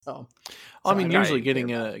So I mean, don't usually care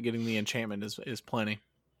getting about getting the enchantment is plenty.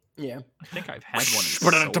 yeah. I think I've had one.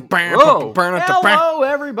 Whoa. Hello,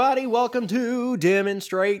 everybody. Welcome to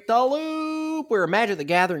Demonstrate the Loop. We're a Magic the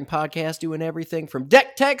Gathering podcast doing everything from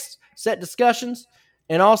deck text, set discussions,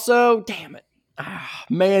 and also, damn it,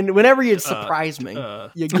 man, whenever you surprise me,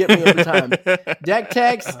 you get me every time. Deck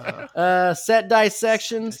text, set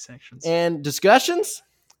dissections, and discussions.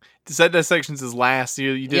 The set dissections is last.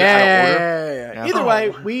 You did it Yeah, out of order. yeah. Either way,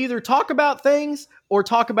 we either talk about things or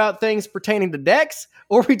talk about things pertaining to decks,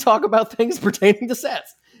 or we talk about things pertaining to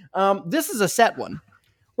sets. This is a set one.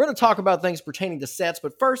 We're going to talk about things pertaining to sets,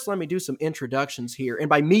 but first let me do some introductions here. And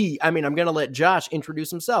by me, I mean I'm going to let Josh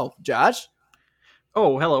introduce himself. Josh?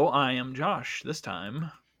 Oh, hello, I am Josh this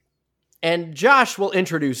time. And Josh will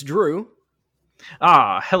introduce Drew.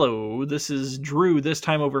 Hello, this is Drew this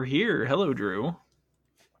time over here. Hello, Drew.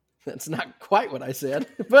 That's not quite what I said,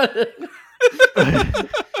 but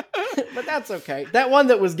but that's okay. That one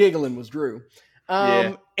that was giggling was Drew.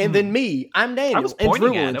 And then me, I'm Daniel, and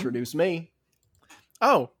Drew will introduce me.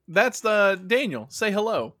 Oh, that's Daniel. Say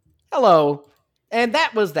hello. Hello. And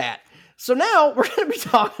that was that. So now we're going to be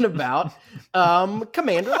talking about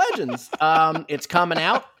Commander Legends. It's coming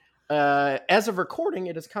out. As of recording,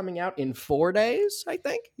 it is coming out in 4 days, I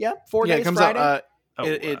think. Yeah, 4 days. It comes Friday. out.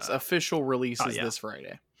 Its official release is this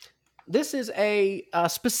Friday. This is a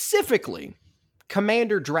specifically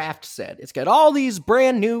Commander draft set. It's got all these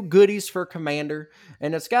brand new goodies for Commander,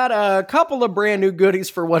 and it's got a couple of brand new goodies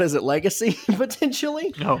for, what is it, Legacy,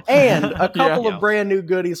 potentially? No. And a couple of brand new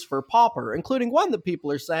goodies for Pauper, including one that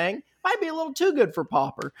people are saying might be a little too good for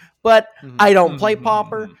Pauper, but I don't play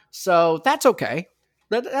Pauper, so that's okay.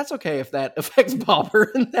 That's okay if that affects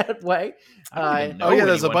Pauper in that way.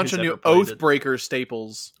 There's a bunch of new Oathbreaker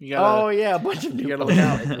staples. A bunch of new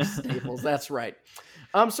Oathbreaker staples. That's right.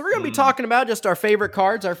 So we're going to be talking about just our favorite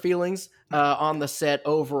cards, our feelings on the set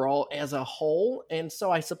overall as a whole. And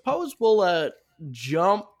so I suppose we'll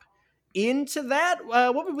jump into that.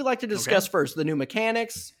 What would we like to discuss first? The new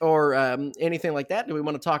mechanics or anything like that? Do we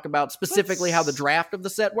want to talk about specifically how the draft of the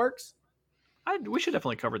set works? We should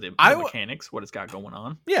definitely cover the mechanics, what it's got going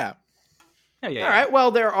on. Yeah. All right.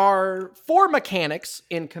 Well, there are 4 mechanics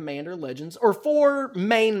in Commander Legends, or 4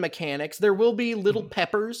 main mechanics. There will be little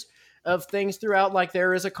peppers of things throughout. Like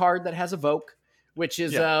there is a card that has Evoke, which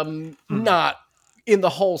is not in the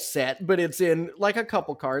whole set, but it's in like a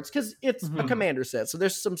couple cards because it's a Commander set. So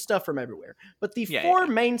there's some stuff from everywhere. But the 4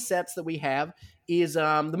 main sets that we have is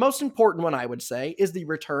the most important one, I would say, is the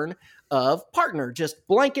return of Partner. Just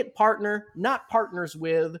blanket Partner, not partners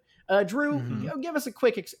with. Drew, give us a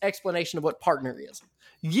quick explanation of what Partner is.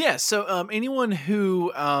 Yeah, so anyone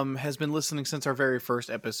who has been listening since our very first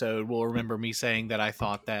episode will remember me saying that I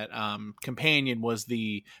thought that Companion was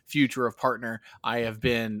the future of Partner. I have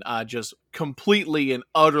been just completely and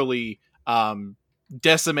utterly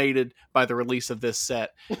decimated by the release of this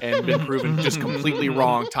set and been proven just completely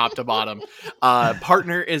wrong top to bottom.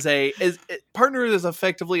 Partner is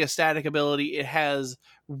effectively a static ability. It has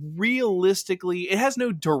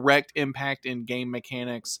no direct impact in game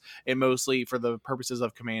mechanics. It mostly, for the purposes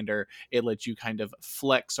of Commander, it lets you kind of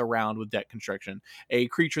flex around with deck construction. A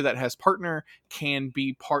creature that has Partner can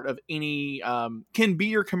be part of any, can be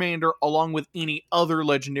your commander along with any other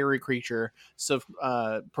legendary creature, so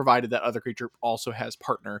provided that other creature also has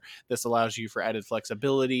Partner. This allows you for added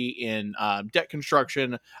flexibility in deck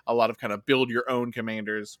construction, a lot of kind of build your own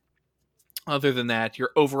commanders. Other than that, your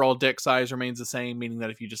overall deck size remains the same, meaning that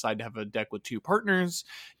if you decide to have a deck with 2 partners,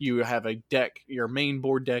 you have a deck, your main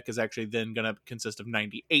board deck is actually then going to consist of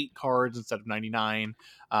 98 cards instead of 99.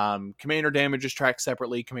 Commander damage is tracked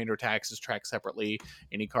separately, Commander attacks is tracked separately.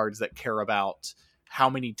 Any cards that care about how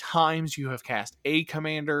many times you have cast a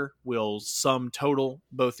commander will sum total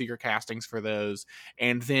both of your castings for those.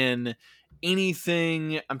 And then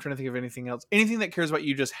anything, I'm trying to think of anything else, anything that cares about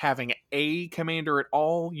you just having a commander at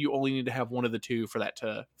all, you only need to have one of the 2 for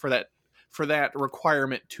that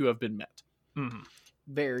requirement to have been met.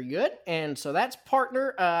 Very good. And so that's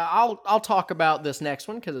Partner. I'll talk about this next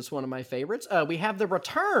one because it's one of my favorites. We have the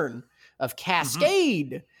return of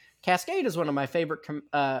Cascade. Cascade is one of my favorite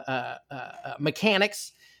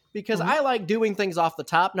mechanics because I like doing things off the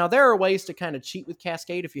top. Now, there are ways to kind of cheat with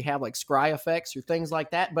Cascade if you have like scry effects or things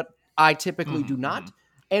like that, but I typically do not.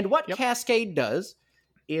 And what Cascade does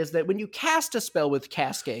is that when you cast a spell with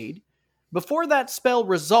Cascade, before that spell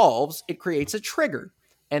resolves, it creates a trigger.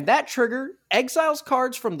 And that trigger exiles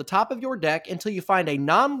cards from the top of your deck until you find a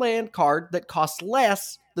non-land card that costs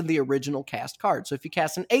less than the original cast card. So if you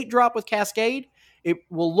cast an 8-drop with Cascade, it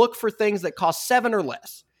will look for things that cost 7 or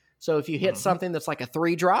less. So if you hit something that's like a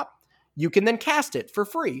 3-drop, you can then cast it for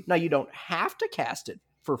free. Now, you don't have to cast it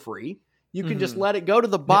for free. You can just let it go to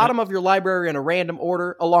the bottom of your library in a random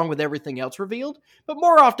order along with everything else revealed. But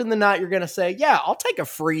more often than not, you're going to say, yeah, I'll take a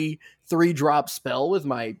free 3-drop spell with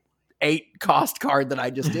my 8 cost card that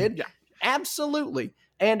I just did. Yeah. Absolutely.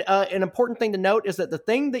 And an important thing to note is that the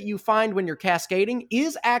thing that you find when you're cascading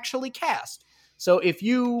is actually cast. So if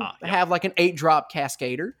you have like an 8-drop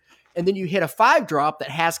Cascader, and then you hit a 5-drop that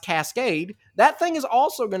has Cascade, that thing is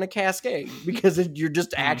also going to cascade because you're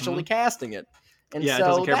just actually casting it. And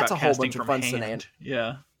so that's a whole bunch of fun shenanigans.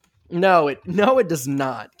 Yeah. No, it does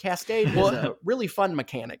not. Cascade is a really fun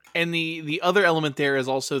mechanic. And the other element there is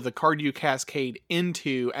also the card you cascade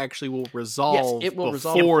into actually will resolve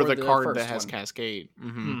before the card that has Cascade.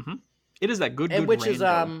 It is that good which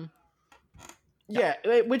rando.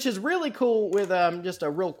 is which is really cool. With just a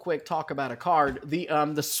real quick talk about a card,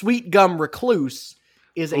 the Sweet Gum Recluse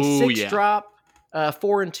is a 6-drop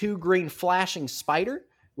 4 and 2 green flashing spider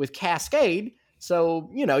with Cascade. So,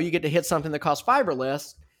 you get to hit something that costs 5 or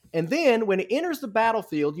less. And then when it enters the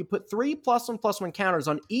battlefield, you put 3 +1/+1 counters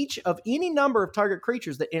on each of any number of target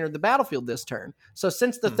creatures that entered the battlefield this turn. So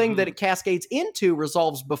since the thing that it cascades into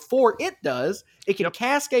resolves before it does, it can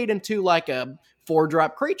cascade into like a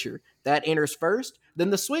 4-drop creature. That enters first. Then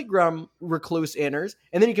the Sweet Gum Recluse enters.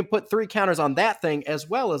 And then you can put 3 counters on that thing as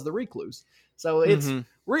well as the Recluse. So it's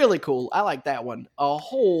really cool. I like that one a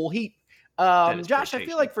whole heap. Josh, I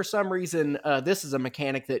feel like for some reason this is a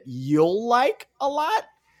mechanic that you'll like a lot.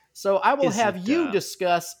 So I will have you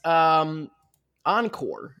discuss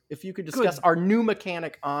Encore. If you could discuss our new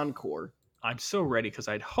mechanic, Encore. I'm so ready because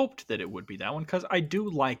I'd hoped that it would be that one because I do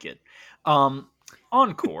like it.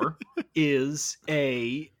 Encore is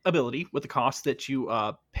a ability with a cost that you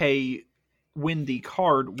pay when the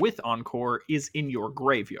card with Encore is in your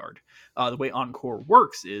graveyard. The way Encore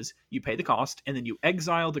works is you pay the cost and then you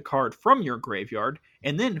exile the card from your graveyard,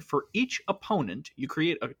 and then for each opponent you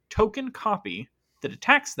create a token copy that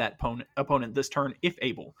attacks that opponent this turn if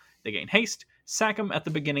able. They gain haste, sack them at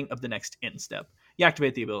the beginning of the next end step. You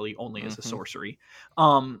activate the ability only as a sorcery.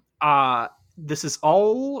 This is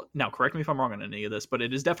all, now correct me if I'm wrong on any of this, but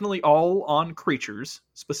it is definitely all on creatures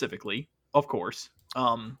specifically, of course.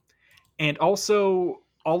 And also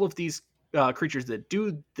all of these creatures that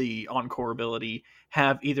do the Encore ability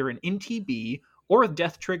have either an NTB or a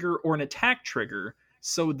death trigger or an attack trigger,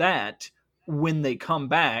 so that when they come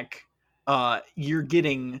back, you're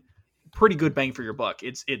getting pretty good bang for your buck.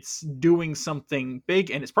 It's doing something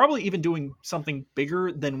big, and it's probably even doing something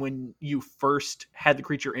bigger than when you first had the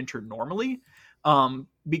creature enter normally,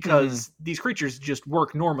 because these creatures just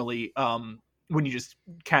work normally when you just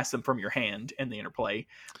cast them from your hand and the interplay.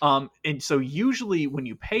 And so usually when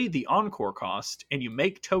you pay the Encore cost and you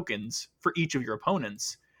make tokens for each of your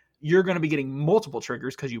opponents, you're going to be getting multiple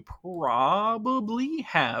triggers because you probably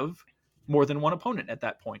have more than one opponent at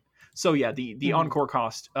that point. So yeah, the Encore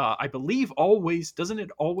cost, I believe doesn't it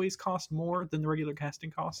always cost more than the regular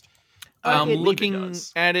casting cost? Looking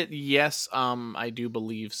at it, yes, I do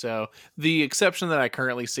believe so. The exception that I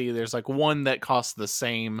currently see, there's like one that costs the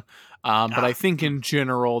same, but I think in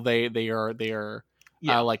general they are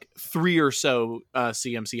like 3 or so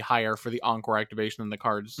CMC higher for the Encore activation than the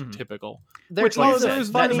cards typical.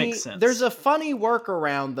 That makes sense. There's a funny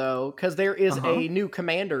workaround though, because there is a new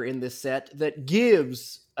commander in this set that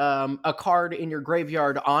gives a card in your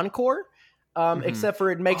graveyard Encore. Except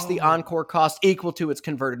for it makes the Encore cost equal to its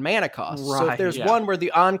converted mana cost. Right, so if there's one where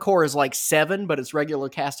the Encore is like 7, but its regular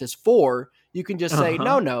cast is 4, you can just say,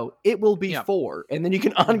 no, it will be 4. And then you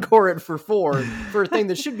can Encore it for 4 for a thing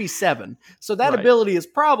that should be 7. So that ability is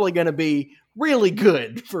probably going to be really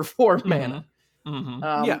good for 4 mana.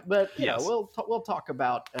 But we'll talk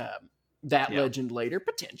about that legend later,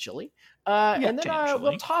 potentially. And then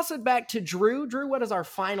we'll toss it back to Drew. Drew, what is our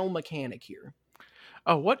final mechanic here?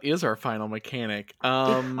 Oh, what is our final mechanic?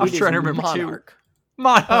 I was trying to remember Monarch.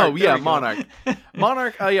 Monarch. Oh yeah, Monarch.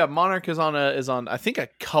 Monarch. Monarch is on I think a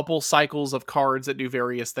couple cycles of cards that do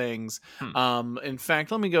various things. In fact,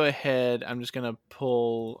 let me go ahead. I'm just gonna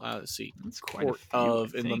pull. Let's see. Court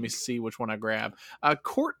of, and let me see which one I grab.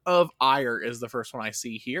 Court of Ire is the first one I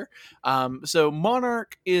see here. So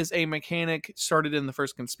Monarch is a mechanic started in the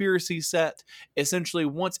first Conspiracy set. Essentially,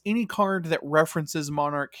 once any card that references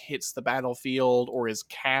Monarch hits the battlefield or is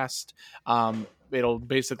cast, it'll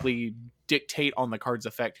basically dictate on the card's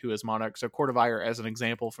effect who is Monarch. So Court of Ire, as an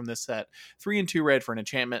example from this set, 3 and 2 red for an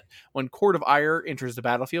enchantment. When Court of Ire enters the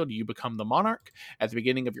battlefield, you become the Monarch. At the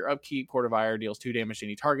beginning of your upkeep, Court of Ire deals 2 damage to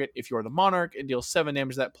any target. If you're the Monarch, it deals 7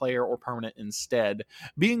 damage to that player or permanent instead.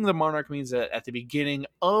 Being the Monarch means that at the beginning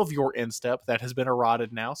of your end step, that has been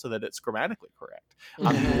eroded now so that it's grammatically correct.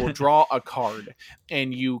 You will draw a card,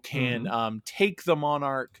 and you can take the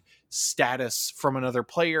Monarch status from another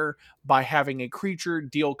player by having a creature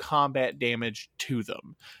deal combat damage to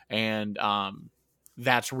them, and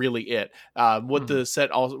that's really it. What the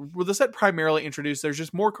set primarily introduced, there's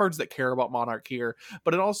just more cards that care about Monarch here,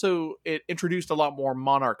 but it introduced a lot more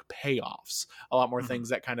Monarch payoffs, a lot more things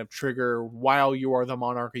that kind of trigger while you are the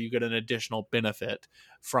Monarch, or you get an additional benefit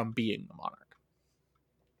from being the Monarch.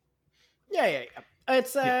 Yeah.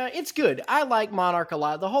 It's good. I like Monarch a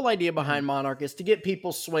lot. The whole idea behind Monarch is to get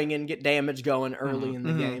people swinging, get damage going early in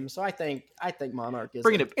the game. So I think Monarch is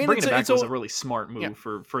bringing it back was a really smart move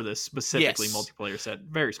for this specifically multiplayer set.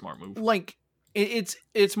 Very smart move. Like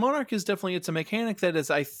it's Monarch is definitely, it's a mechanic that is,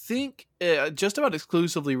 I think, just about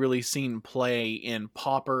exclusively really seen play in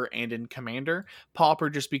Pauper and in Commander. Pauper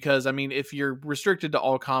just because, I mean, if you're restricted to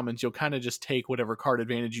all commons, you'll kind of just take whatever card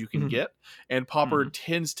advantage you can get, and Pauper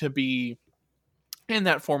tends to be, in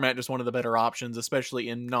that format, just one of the better options, especially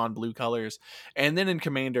in non-blue colors. And then in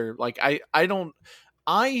Commander, like I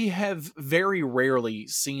have very rarely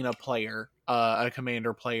seen a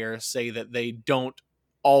Commander player say that they don't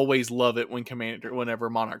always love it whenever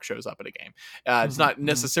Monarch shows up at a game. It's not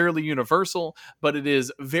necessarily universal, but it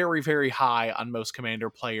is very, very high on most Commander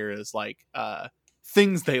players, like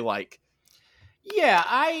things they like. Yeah,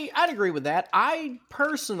 I'd agree with that. I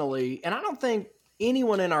personally, and I don't think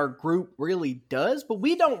anyone in our group really does, but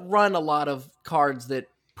we don't run a lot of cards that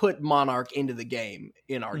put Monarch into the game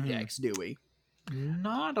in our decks, do we?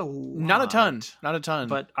 Not a lot. Not a ton.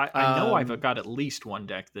 But I know I've got at least one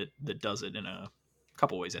deck that does it in a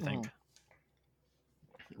couple ways, I think.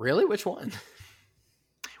 Really? Which one?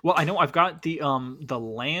 Well, I know I've got the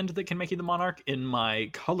land that can make you the Monarch in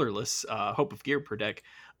my colorless Hope of Gear per deck.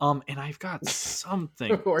 And I've got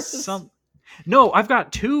something. No, I've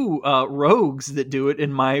got 2 rogues that do it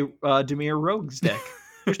in my Dimir Rogues deck.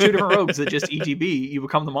 There's 2 different rogues that just ETB, you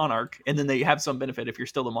become the Monarch, and then they have some benefit if you're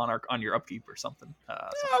still the Monarch on your upkeep or something.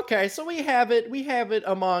 Okay, so we have it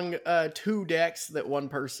among 2 decks that one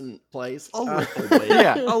person plays. A little bit.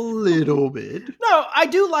 Yeah, a little bit. No, I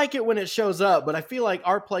do like it when it shows up, but I feel like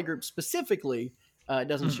our playgroup specifically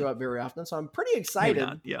doesn't show up very often, so I'm pretty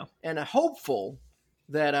excited and hopeful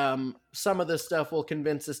that some of this stuff will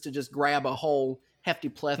convince us to just grab a whole hefty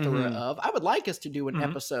plethora of. I would like us to do an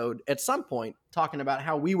episode at some point talking about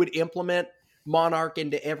how we would implement Monarch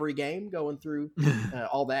into every game, going through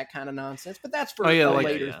all that kind of nonsense. But that's for a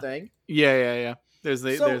later thing. Yeah. There's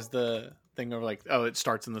the thing of like, it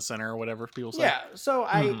starts in the center or whatever people say. Yeah. So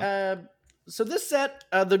so this set,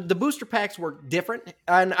 the booster packs were different.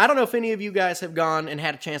 And I don't know if any of you guys have gone and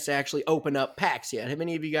had a chance to actually open up packs yet. Have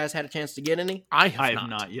any of you guys had a chance to get any? I have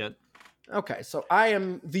not yet. Okay, so I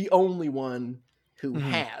am the only one who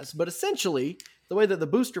has. But essentially, the way that the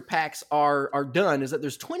booster packs are done is that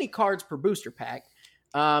there's 20 cards per booster pack.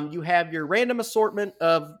 You have your random assortment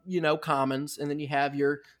of, commons, and then you have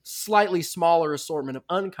your slightly smaller assortment of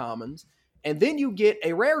uncommons. And then you get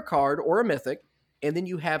a rare card or a mythic. And then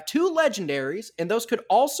you have 2 legendaries, and those could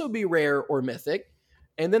also be rare or mythic.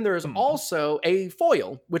 And then there's also a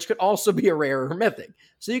foil, which could also be a rare or mythic.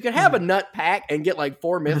 So you could have a nut pack and get like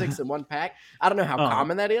 4 mythics in one pack. I don't know how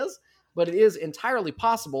common that is, but it is entirely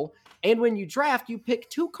possible. And when you draft, you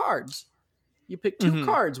pick 2 cards. You pick 2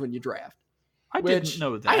 cards when you draft. I didn't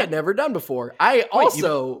know that. I had never done before. I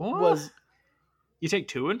You take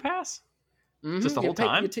 2 and pass? Just the whole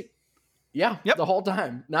time? The whole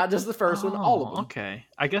time. Not just the first one, all of them. Okay.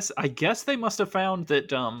 I guess they must have found that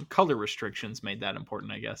color restrictions made that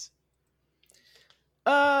important, I guess.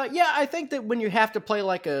 Yeah, I think that when you have to play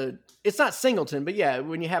like it's not singleton, but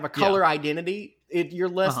when you have a color identity, you're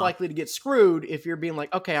less likely to get screwed if you're being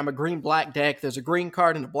like, okay, I'm a green-black deck, there's a green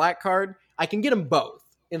card and a black card. I can get them both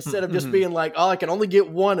instead of just being like, I can only get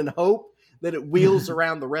one and hope that it wheels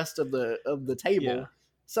around the rest of the table. Yeah.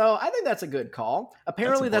 So I think that's a good call.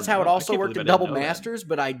 Apparently that's how it also worked in Double Masters,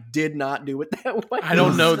 but I did not do it that way. I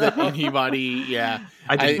don't know that anybody. I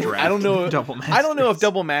don't know. I don't know if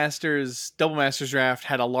Double Masters draft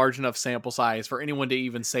had a large enough sample size for anyone to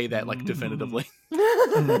even say that like definitively.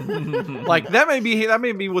 Like that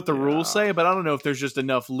may be what the rules say, but I don't know if there's just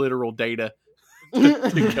enough literal data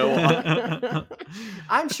to go on.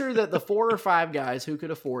 I'm sure that the 4 or 5 guys who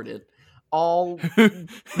could afford it all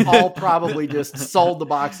probably just sold the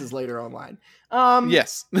boxes later online.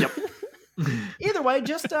 Yes. Yep. Either way,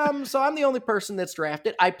 just so I'm the only person that's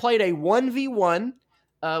drafted. I played a 1v1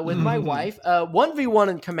 with my wife. 1v1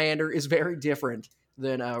 in Commander is very different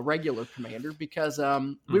than regular Commander because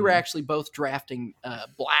we were actually both drafting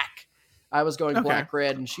black. I was going black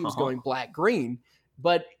red and she was going black green,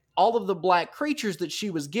 but all of the black creatures that she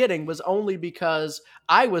was getting was only because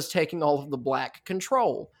I was taking all of the black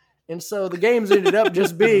control. And so the games ended up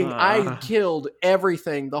just being I killed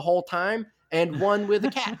everything the whole time and won with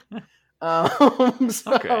a cat.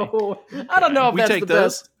 So I don't know if that's the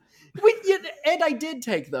best. And I did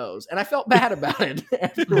take those, and I felt bad about it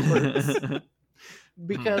afterwards.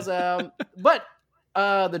 Because, but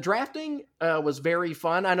the drafting was very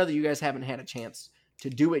fun. I know that you guys haven't had a chance to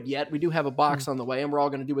do it yet. We do have a box on the way, and we're all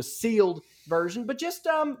going to do a sealed version. But just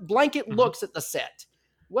blanket looks at the set.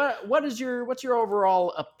 What's your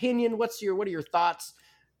overall opinion? What are your thoughts?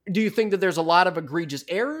 Do you think that there's a lot of egregious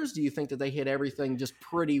errors? Do you think that they hit everything just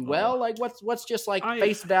pretty well? Like what's just like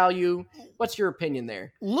face value? What's your opinion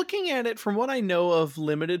there? Looking at it from what I know of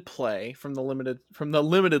limited play, from the limited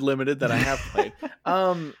that I have played,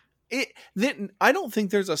 I don't think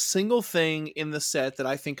there's a single thing in the set that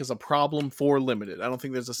I think is a problem for limited. I don't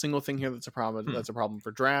think there's a single thing here that's a problem. That's a problem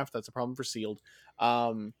for draft. That's a problem for sealed.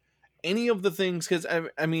 Any of the things, because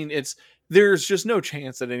I mean, there's just no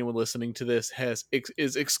chance that anyone listening to this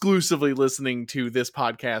is exclusively listening to this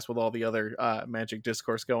podcast with all the other Magic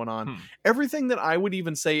discourse going on. Everything that I would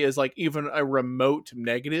even say is like even a remote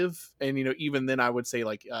negative, and even then I would say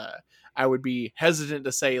like I would be hesitant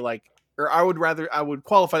to say like, or I would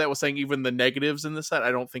qualify that with saying even the negatives in the set I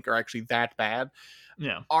don't think are actually that bad.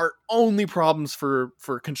 Yeah, are only problems for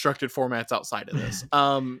constructed formats outside of this.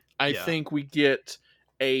 I think we get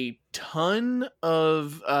a ton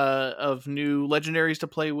of new legendaries to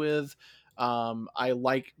play with. I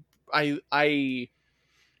like a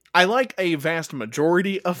vast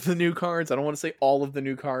majority of the new cards. I don't want to say all of the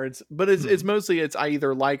new cards, but it's mostly I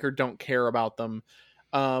either like or don't care about them.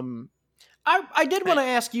 I did want to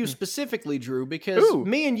ask you specifically, Drew, because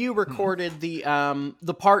me and you recorded the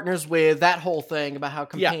partners with that whole thing about how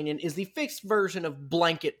Companion is the fixed version of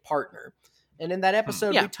Blanket Partner. And in that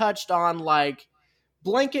episode, we touched on like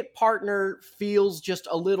Blanket Partner feels just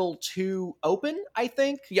a little too open, I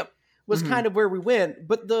think. Was kind of where we went.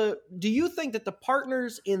 But do you think that the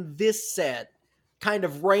partners in this set kind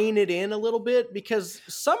of rein it in a little bit? Because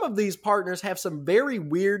some of these partners have some very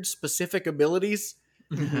weird specific abilities.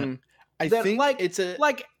 I think it's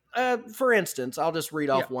for instance, I'll just read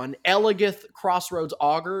off one. Elegith Crossroads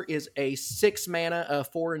Augur is a 6 mana,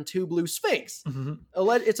 4 and 2 blue Sphinx.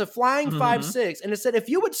 It's a flying 5/6, and it said if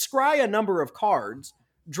you would scry a number of cards,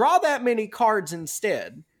 draw that many cards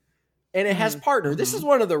instead. And it has partner. This is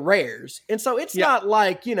one of the rares, and so it's not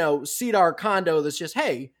like Cedar Condo that's just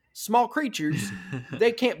hey, small creatures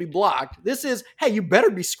they can't be blocked. This is hey, you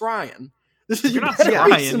better be scrying. This is you're not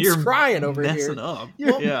scrying. You're scrying over messing here. Up.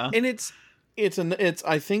 And it's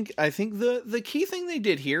I think the key thing they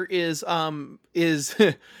did here is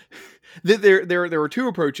that there were two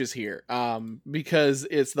approaches here, because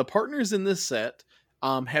it's the partners in this set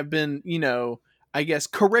have been I guess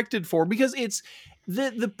corrected for, because it's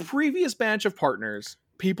the previous batch of partners,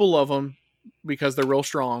 people love them because they're real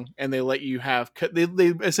strong and they let you have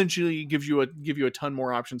they essentially give you a ton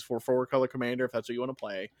more options for 4-color commander if that's what you want to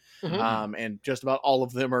play. And just about all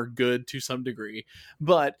of them are good to some degree,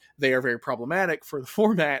 but they are very problematic for the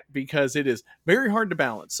format because it is very hard to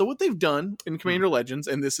balance. So what they've done in Commander Legends,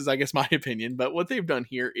 and this is I guess my opinion, but what they've done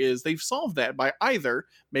here is they've solved that by either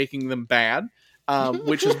making them bad,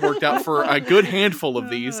 which has worked out for a good handful of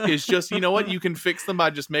these, is just, you can fix them by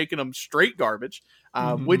just making them straight garbage,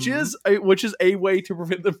 which is a way to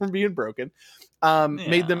prevent them from being broken.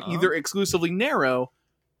 Made them either exclusively narrow,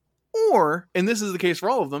 or, and this is the case for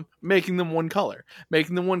all of them, making them one color.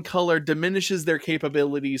 Making them one color diminishes their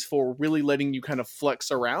capabilities for really letting you kind of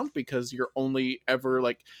flex around, because you're only ever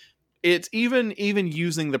like, it's even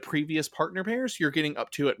using the previous partner pairs, you're getting up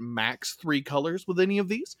to at max 3 colors with any of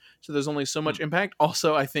these. So there's only so much impact.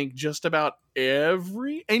 Also, I think just about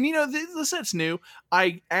every, and the set's new.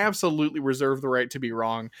 I absolutely reserve the right to be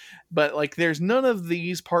wrong, but like there's none of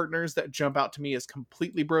these partners that jump out to me as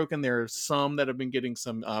completely broken. There are some that have been getting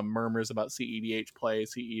some murmurs about CEDH play,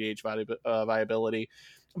 CEDH viability,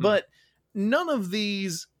 but none of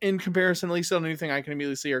these in comparison, at least on anything I can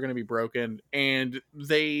immediately see, are going to be broken. And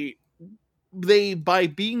they by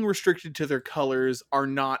being restricted to their colors are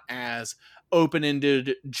not as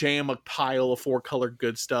open-ended, jam a pile of 4-color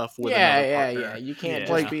good stuff with another partner. You can't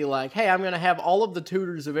just be like, hey, I'm going to have all of the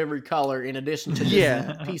tutors of every color in addition to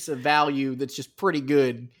this piece of value that's just pretty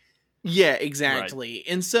good. Yeah, exactly.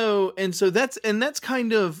 Right. And so that's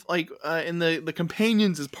kind of like in the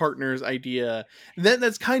companions as partners idea.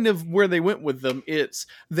 That's kind of where they went with them. It's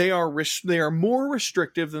they are more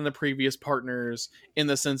restrictive than the previous partners in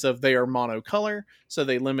the sense of they are monocolor, so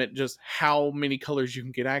they limit just how many colors you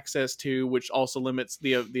can get access to, which also limits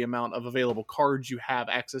the amount of available cards you have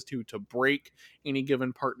access to break any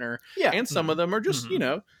given partner. Yeah, and some of them are just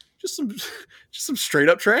just some straight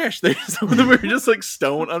up trash. Some of them are just like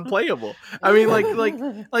stone unplayable. I mean, like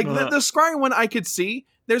the Scry one I could see.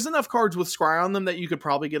 There's enough cards with Scry on them that you could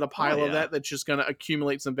probably get a pile of that's just going to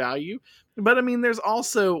accumulate some value. But I mean, there's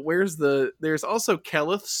also Kelith,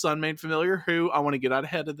 Sunmade Familiar, who I want to get out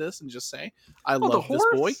ahead of this and just say I love this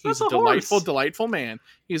boy. He's a delightful man.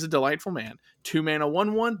 He's a delightful man. 2 mana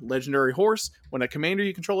 1/1 legendary horse. When a commander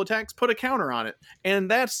you control attacks, put a counter on it, and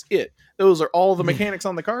that's it. Those are all the mechanics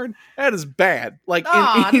on the card. That is bad. Like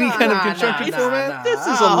in any kind of construction format. This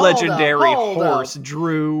is a legendary horse,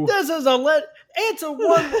 Drew. This is it's a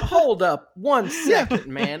one. Hold up, 1 second,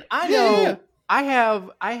 man. I know. Yeah. I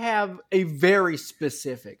have a very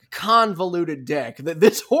specific, convoluted deck that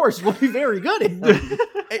this horse will be very good in.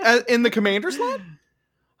 In the commander slot?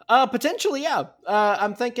 Potentially, yeah.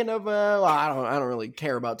 I'm thinking of. Well, I don't really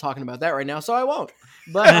care about talking about that right now, so I won't.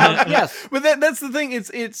 But yes, but that's the thing.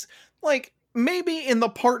 It's like maybe in the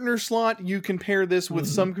partner slot you can pair this with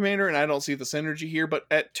some commander, and I don't see the synergy here. But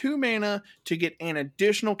at 2 mana to get an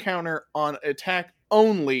additional counter on attack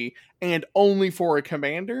only, and only for a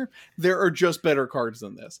commander, there are just better cards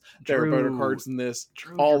than this. There are better cards than this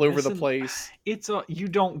all over the place. You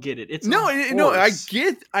don't get it. It's no. I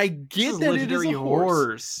get that it is a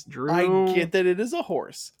horse. Drew. I get that it is a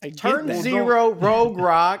horse. Turn 0 Rogue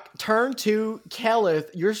Rock. Turn 2 Kelith.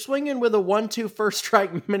 You're swinging with a 1/2 first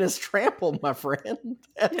strike menace trample, my friend.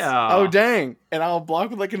 Yeah. Oh dang! And I'll block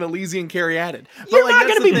with like an Elysian Caryatid. You're not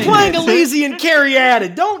going to be playing Elysian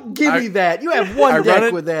Caryatid. Don't give me that. You have one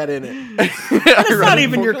deck with that in it. It's not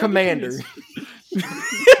even your commander.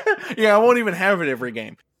 Yeah, I won't even have it every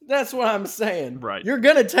game. That's what I'm saying. Right. You're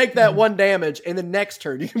gonna take that 1 damage, and the next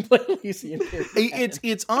turn you can play Elysian.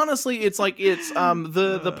 It's honestly, it's like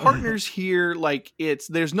the partners here. Like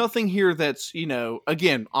there's nothing here that's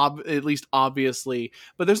again at least obviously,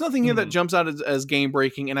 but there's nothing here that jumps out as game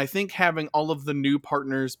breaking. And I think having all of the new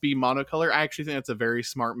partners be monocolor, I actually think that's a very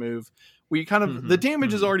smart move. We kind of the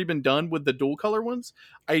damage has already been done with the dual color ones.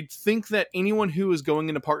 I think that anyone who is going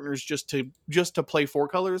into partners just to play 4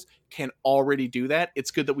 colors can already do that. It's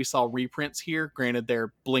good that we saw reprints here. Granted,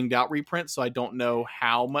 they're blinged out reprints, so I don't know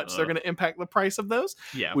how much they're going to impact the price of those.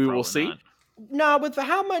 Yeah, we will see. Not. No, but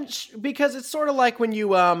how much? Because it's sort of like when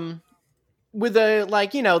you with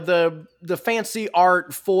the fancy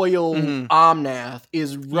art foil Omnath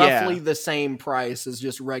is roughly the same price as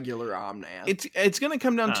just regular Omnath. It's going to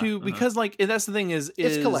come down to because like that's the thing is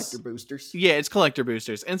it's collector boosters. Yeah, it's collector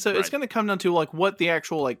boosters, and so it's going to come down to like what the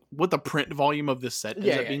actual what the print volume of this set ends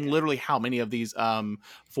up being. Literally, how many of these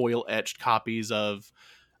foil etched copies of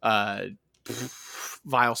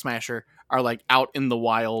Vial Smasher are like out in the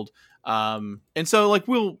wild. And so like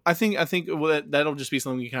I think that'll just be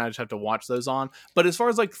something you kind of just have to watch those on. But as far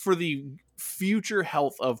as like for the future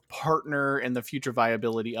health of partner and the future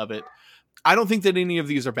viability of it, I don't think that any of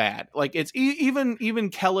these are bad. Like it's even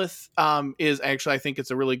Kelith is actually, I think it's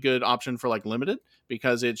a really good option for like limited,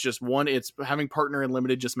 because it's just it's having partner and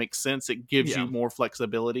limited just makes sense. It gives you more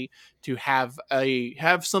flexibility to have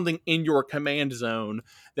something in your command zone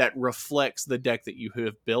that reflects the deck that you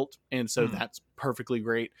have built. And so that's perfectly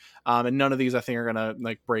great. And none of these I think are gonna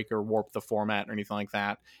like break or warp the format or anything like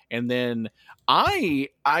that. And then I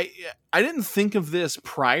didn't think of this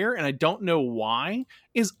prior, and I don't know why.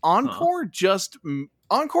 Is Encore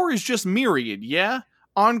Encore is just Myriad? Yeah,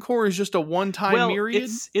 Encore is just a one-time Myriad.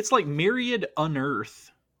 It's like Myriad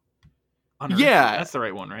Unearth. Yeah, that's the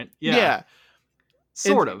right one, right? Yeah.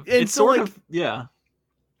 Sort of. It's sort of. Yeah.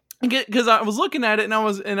 Because I was looking at it and I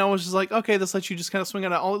was just like, okay, this lets you just kind of swing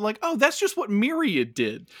it out. Like, oh, that's just what Myriad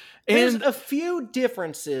did. And there's a few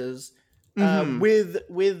differences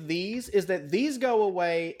with these. Is that these go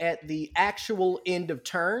away at the actual end of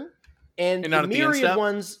turn, and the Myriad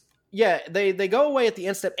ones, they go away at the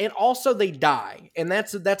end step, and also they die, and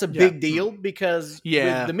that's a big deal because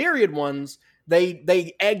with the Myriad ones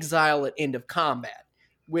they exile at end of combat,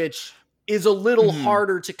 which is a little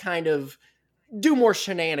harder to kind of do more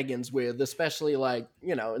shenanigans with, especially like,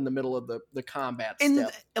 you know, in the middle of the combat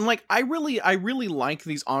step. And like I really like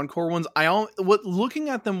these Encore ones. Looking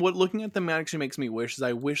at them actually makes me wish is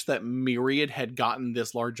I wish that Myriad had gotten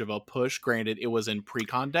this large of a push. Granted, it was in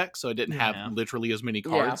pre-con deck, so it didn't have literally as many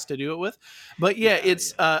cards to do it with. But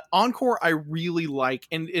it's Encore I really like,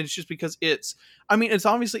 and it's just because it's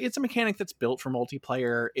obviously it's a mechanic that's built for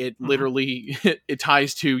multiplayer. It literally it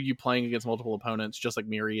ties to you playing against multiple opponents just like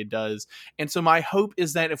Myriad does. And so my hope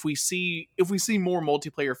is that if we see more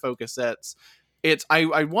multiplayer focus sets,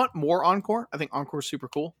 I want more Encore. I think Encore is super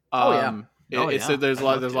cool. There's a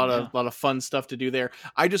lot of fun stuff to do there.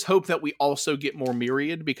 I just hope that we also get more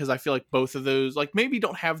Myriad, because I feel like both of those, like, maybe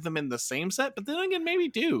don't have them in the same set, but then again, maybe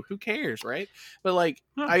do. Who cares, right? But like,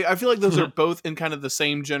 I feel like those are both in kind of the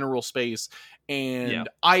same general space, and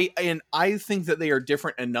I think that they are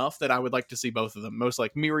different enough that I would like to see both of them. Most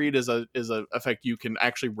like Myriad is a effect you can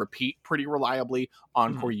actually repeat pretty reliably.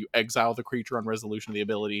 Encore, you exile the creature on resolution of the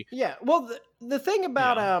ability. Yeah. Well, the thing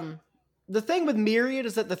about the thing with Myriad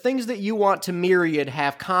is that the things that you want to Myriad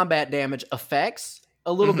have combat damage effects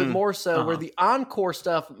a little bit more so, where the Encore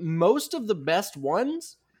stuff, most of the best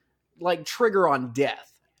ones, like, trigger on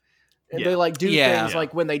death. And they, like, do things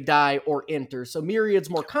like when they die or enter. So Myriad's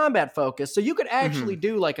more combat focused. So you could actually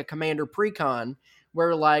do, like, a Commander Precon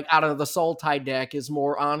where, like, I don't know, the Sultai deck is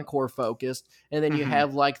more Encore focused. And then you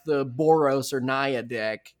have, like, the Boros or Naya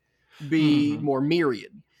deck be more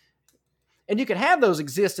Myriad. And you can have those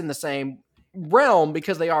exist in the same realm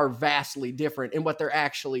because they are vastly different in what they're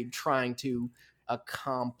actually trying to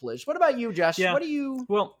accomplish. What about you, Josh? Yeah. What do you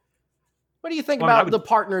think about the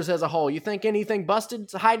partners as a whole? You think anything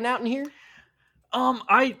busted hiding out in here?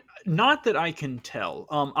 Not that I can tell.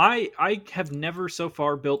 I have never so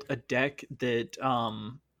far built a deck that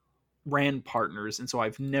ran partners, and so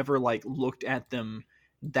I've never like looked at them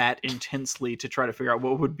that intensely to try to figure out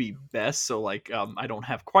what would be best. So like I don't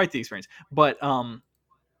have quite the experience, but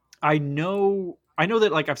I know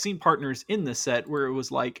that like I've seen partners in the set where it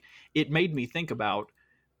was like it made me think about,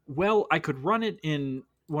 well, I could run it in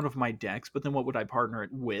one of my decks, but then what would I partner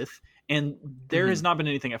it with? And there has not been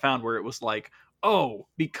anything I found where it was like, oh,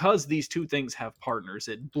 because these two things have partners,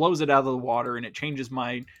 it blows it out of the water and it changes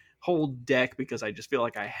my whole deck, because I just feel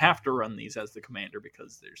like I have to run these as the commander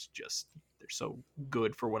because they're so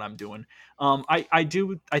good for what I'm doing. I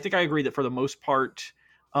think I agree that for the most part,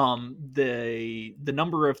 the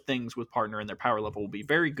number of things with partner and their power level will be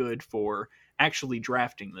very good for actually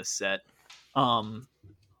drafting this set. And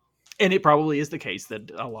it probably is the case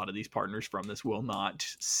that a lot of these partners from this will not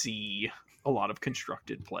see a lot of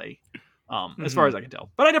constructed play, as far as I can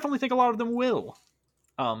tell. But I definitely think a lot of them will,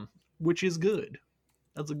 which is good.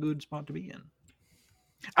 That's a good spot to be in.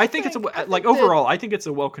 I think overall, I think it's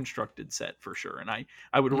a well-constructed set for sure. And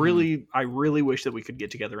I would really wish that we could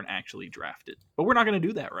get together and actually draft it. But we're not going to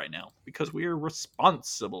do that right now because we are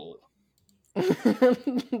responsible.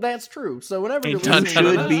 That's true. So whenever you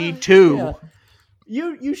should be too.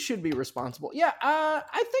 Yeah, you should be responsible. Yeah,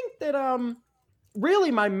 I think that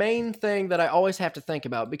really my main thing that I always have to think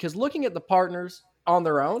about, because looking at the partners on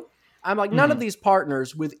their own, I'm like, none of these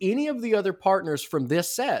partners with any of the other partners from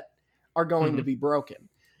this set are going to be broken.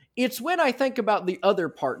 It's when I think about the other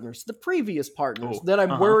partners, the previous partners, that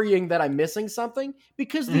I'm worrying that I'm missing something,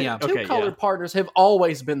 because the two-color partners have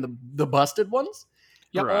always been the busted ones.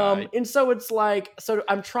 Yep. Right. And so it's like, so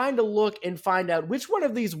I'm trying to look and find out which one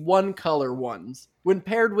of these one-color ones, when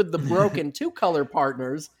paired with the broken two-color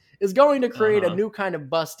partners, is going to create a new kind of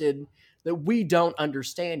busted that we don't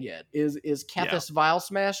understand yet. Is Kethis Vile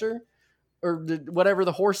Smasher? Or whatever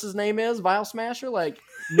the horse's name is, Vile Smasher, like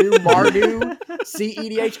New Mardu,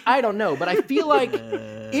 CEDH, I don't know. But I feel like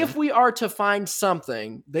if we are to find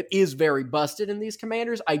something that is very busted in these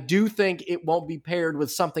commanders, I do think it won't be paired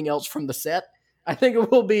with something else from the set. I think it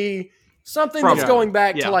will be something that's going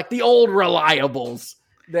back to like the old reliables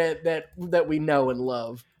that we know and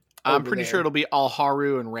love. I'm pretty sure it'll be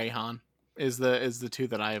Alharu and Rayhan is the two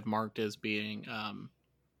that I have marked as being...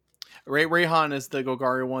 Rayhan is the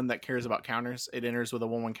Golgari one that cares about counters. It enters with a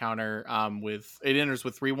 1/1 counter. It enters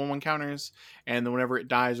with 3 1/1 counters, and then whenever it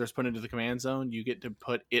dies or is put into the command zone, you get to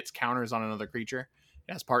put its counters on another creature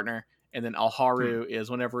as partner. And then Alharu is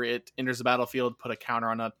whenever it enters the battlefield, put a counter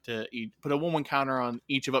on put a 1/1 counter on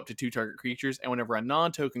each of up to 2 target creatures, and whenever a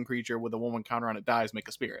non-token creature with a 1/1 counter on it dies, make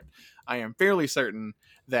a spirit. I am fairly certain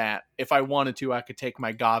that if I wanted to, I could take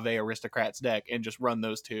my Gave Aristocrats deck and just run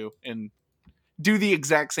those two and do the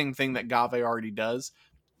exact same thing that Gave already does.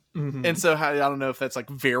 And so I don't know if that's like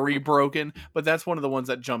very broken, but that's one of the ones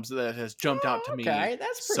that has jumped out to me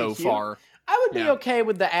that's so cute. far. I would be okay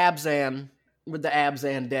with the Abzan with the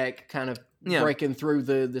Abzan deck kind of breaking through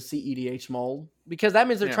the CEDH mold, because that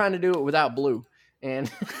means they're trying to do it without blue.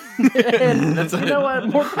 And, and That's you know what?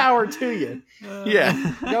 More power to you.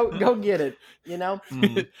 Go get it. You know.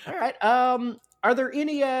 All right. Are there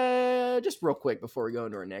any just real quick before we go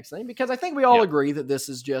into our next thing? Because I think we all agree that this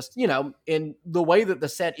is just, you know, in the way that the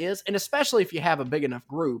set is, and especially if you have a big enough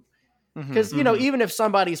group. Because, you know, even if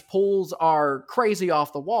somebody's pulls are crazy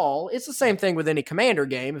off the wall, it's the same thing with any Commander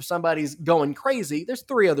game. If somebody's going crazy, there's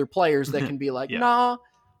 3 other players that can be like, nah,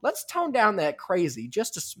 let's tone down that crazy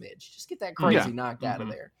just a smidge. Just get that crazy knocked out of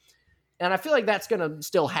there. And I feel like that's going to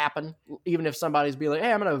still happen, even if somebody's be like,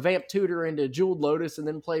 hey, I'm going to vamp Tutor into Jeweled Lotus and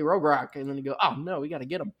then play Rogue Rock. And then you go, oh, no, we got to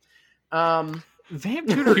get him. Vamp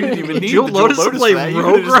Tutor You didn't even need Jeweled the Jeweled Lotus to play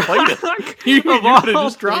Rogue Rock. You could have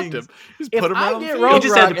just dropped him. Just If put him I on get the Rogue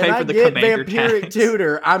just had to Rock pay and for I the get Commander Vampiric tax.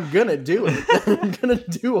 Tutor, I'm going to do it. I'm going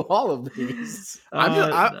to do all of these.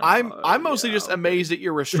 I'm mostly just amazed at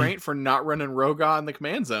your restraint for not running Roga in the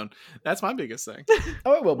command zone. That's my biggest thing.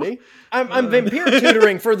 Oh, it will be. I'm Vampiric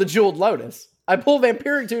Tutoring for the Jeweled Lotus. I pull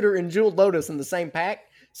Vampiric Tutor and Jeweled Lotus in the same pack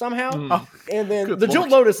somehow, and then the Jeweled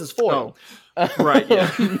Lotus is foil. Right,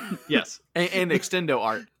 yeah. Yes. And Extendo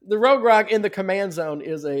art. The Rogue Rock in the command zone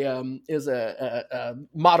is a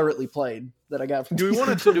moderately played that I got from. Do we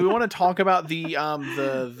want to talk about the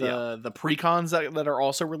precons that are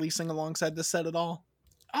also releasing alongside this set at all?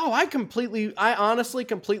 Oh, I honestly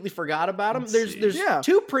completely forgot about them. There's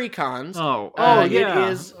 2 precons. Yeah.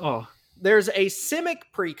 It is. There's a Simic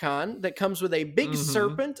precon that comes with a big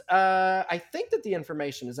serpent. I think that the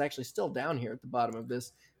information is actually still down here at the bottom of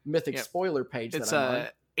this Mythic spoiler page. It's that I'm on.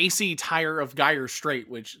 AC Tire of Gyre Strait,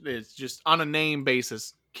 which is just on a name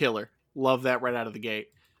basis killer. Love that right out of the gate.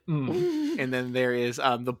 And then there is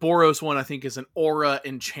the Boros one. I think is an Aura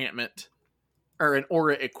enchantment or an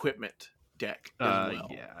Aura equipment deck. As well.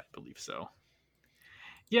 Yeah, I believe so.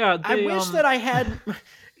 Yeah, I wish that I had.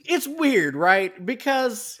 It's weird, right?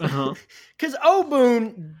 Because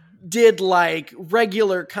Oboon did like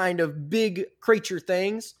regular kind of big creature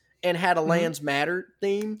things and had a Lands Matter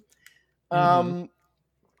theme.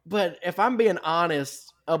 But if I'm being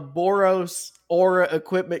honest, a Boros Aura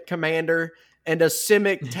equipment commander and a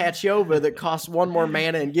Simic Tachyova that costs 1 more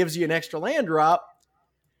mana and gives you an extra land drop.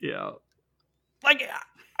 Yeah. Like,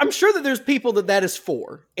 I'm sure that there's people that is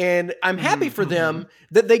for, and I'm happy for them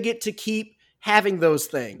that they get to keep having those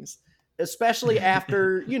things, especially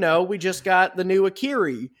after, you know, we just got the new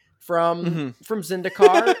Akiri from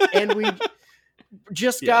Zendikar, and we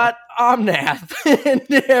just got Omnath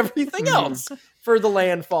and everything else for the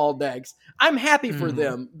landfall decks. I'm happy for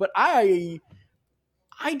them, but I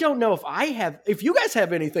don't know if you guys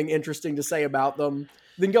have anything interesting to say about them,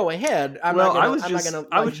 then go ahead. I'm not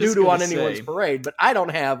going to doo-doo on anyone's parade, but I don't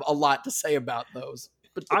have a lot to say about those.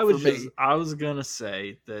 But I was gonna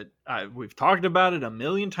say that we've talked about it a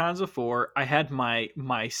million times before. I had my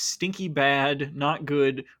stinky bad, not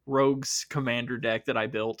good rogues commander deck that I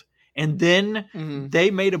built, and then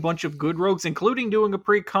they made a bunch of good rogues, including doing a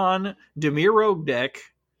pre-con Dimir rogue deck.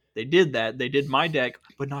 They did that. They did my deck,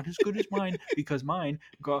 but not as good as mine because mine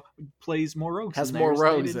plays more rogues. Has more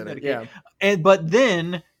rogues in it. Yeah. But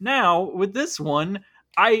then now with this one,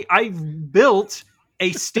 I've built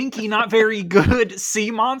a stinky, not very good sea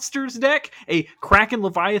monsters deck, a Kraken,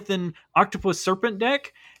 Leviathan, Octopus, Serpent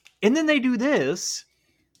deck, and then they do this,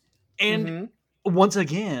 and once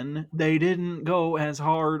again, they didn't go as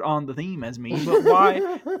hard on the theme as me. But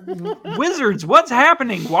why, Wizards? What's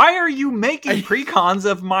happening? Why are you making precons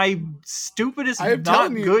of my stupidest,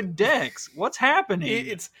 not good decks? What's happening?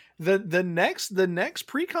 It's the next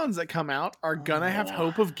precons that come out are gonna have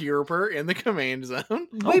Hope of Gerber in the command zone.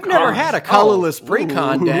 We've never had a colorless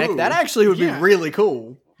precon deck. That actually would be really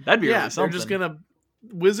cool. That'd be really something. They're just gonna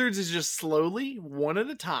Wizards is just slowly, one at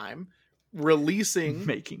a time, releasing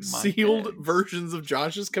sealed versions of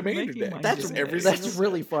Josh's commander deck. That's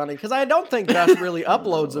really funny because I don't think Josh really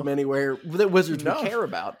uploads them anywhere that Wizards would care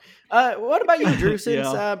about. What about you, Drew?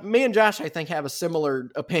 Since me and Josh, I think, have a similar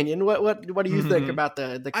opinion. What do you think about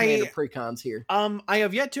the commander precons here? I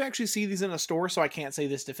have yet to actually see these in a store, so I can't say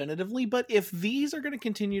this definitively. But if these are going to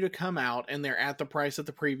continue to come out and they're at the price that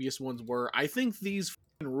the previous ones were, I think these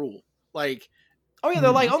rule. Like. Oh yeah,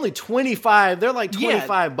 they're like only 25. They're like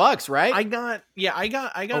 $25, right? I got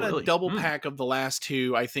a double pack of the last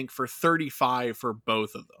 2, I think, for 35 for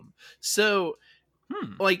both of them. So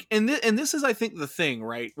like, and this is, I think, the thing,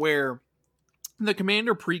 right? Where The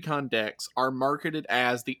Commander Precon decks are marketed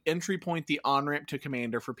as the entry point, the on-ramp to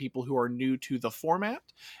Commander for people who are new to the format.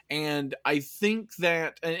 And I think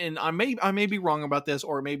that, and I may be wrong about this,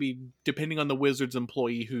 or maybe depending on the Wizards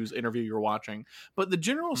employee whose interview you're watching, but the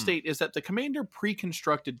general state is that the Commander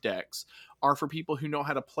pre-constructed decks are for people who know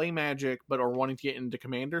how to play Magic but are wanting to get into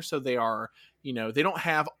Commander. So they are, they don't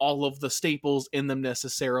have all of the staples in them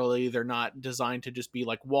necessarily. They're not designed to just be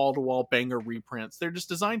like wall-to-wall banger reprints. They're just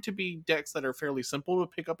designed to be decks that are fairly simple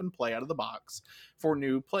to pick up and play out of the box for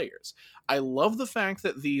new players. I love the fact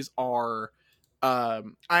that these are... I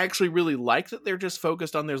actually really like that they're just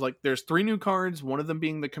focused on there's 3 new cards, one of them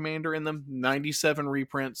being the Commander in them, 97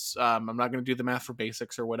 reprints. I'm not going to do the math for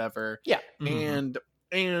basics or whatever. Yeah. And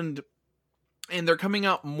they're coming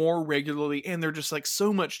out more regularly, and they're just like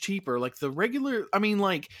so much cheaper. Like the regular, I mean,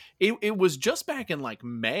 like it was just back in like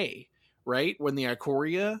May, right? When the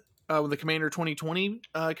Ikoria, when the Commander 2020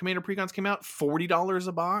 Commander Precons came out, $40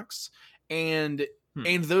 a box. And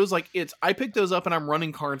those, like, I picked those up and I'm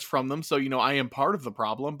running cards from them. So, I am part of the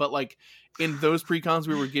problem, but like in those precons,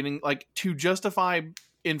 we were getting like to justify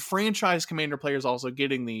in franchise Commander players also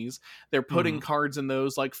getting these, they're putting cards in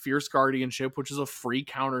those like Fierce Guardianship, which is a free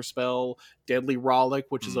counter spell, Deadly Rollick,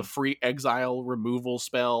 which is a free exile removal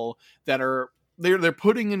spell, that are they're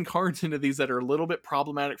putting in cards into these that are a little bit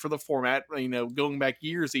problematic for the format. Going back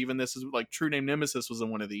years, even this is like True Name Nemesis was in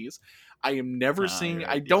one of these. I am never seeing. Right,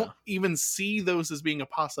 I don't even see those as being a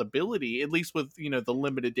possibility, at least with the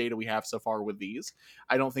limited data we have so far with these.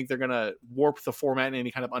 I don't think they're gonna warp the format in any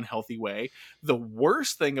kind of unhealthy way. The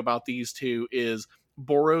worst thing about these two is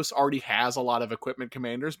Boros already has a lot of equipment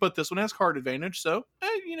commanders, but this one has card advantage, so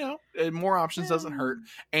more options doesn't hurt.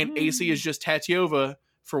 And AC is just Tatyova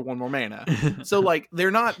for 1 more mana. So like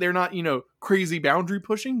they're not crazy boundary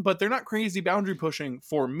pushing, but they're not crazy boundary pushing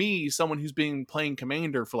for me, someone who's been playing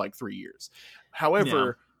Commander for like 3 years.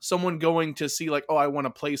 However, someone going to see like, oh, I want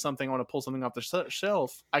to play something, I want to pull something off the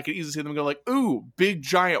shelf, I could easily see them go like, ooh, big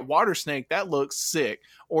giant water snake, that looks sick.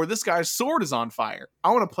 Or this guy's sword is on fire, I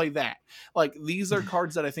want to play that. Like, these are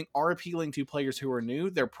cards that I think are appealing to players who are new.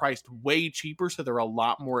 They're priced way cheaper, so they're a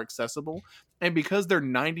lot more accessible. And because they're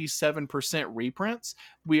 97% reprints,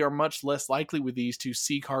 we are much less likely with these to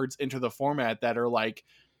see cards enter the format that are like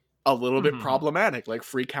a little bit problematic, like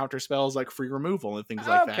free counter spells, like free removal and things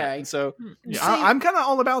like that. And so I'm kind of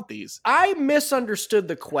all about these. I misunderstood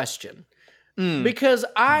the question because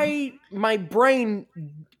my brain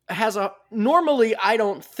has normally I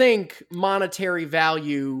don't think monetary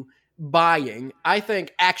value buying. I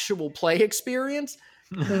think actual play experience.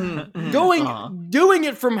 Doing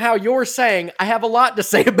it from how you're saying, I have a lot to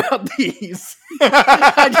say about these.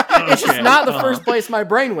 It's just not the first place my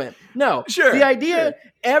brain went. No, the idea,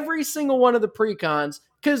 every single one of the precons,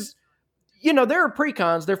 because there are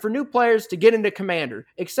precons, they're for new players to get into Commander,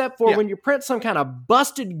 except for when you print some kind of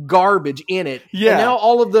busted garbage in it. And now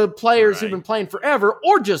all of the players who've been playing forever,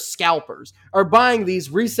 or just scalpers, are buying these,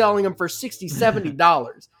 reselling them for $60,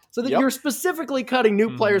 $70. So that you're specifically cutting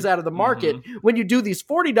new players out of the market when you do these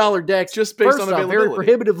 $40 decks, just based on availability. Very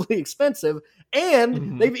prohibitively expensive.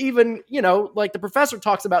 And they've even, like the professor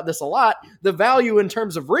talks about this a lot, the value in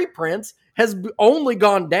terms of reprints has only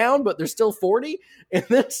gone down, but they're still 40. And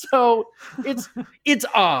then so it's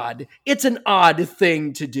odd. It's an odd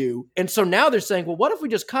thing to do. And so now they're saying, well, what if we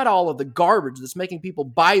just cut all of the garbage that's making people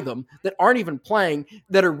buy them that aren't even playing,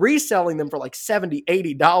 that are reselling them for like $70,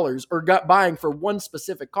 $80 or buying for one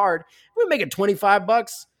specific card? We make it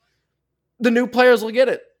 $25. The new players will get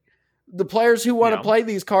it. The players who want to play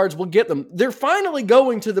these cards will get them. They're finally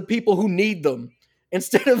going to the people who need them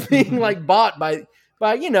instead of being like bought by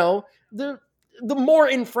the more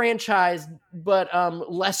enfranchised but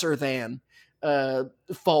lesser than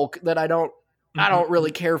folk that I don't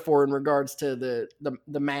really care for in regards to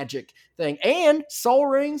the Magic thing. And Soul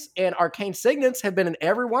Rings and Arcane Signets have been in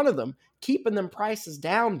every one of them, keeping them prices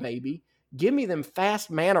down, baby. Give me them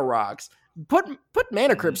fast mana rocks. Put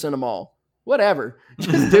mana crypts in them all. Whatever.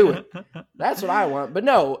 Just do it. That's what I want. But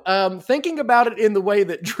no, thinking about it in the way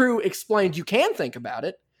that Drew explained you can think about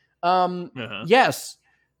it, yes,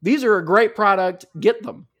 these are a great product. Get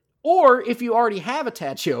them. Or if you already have a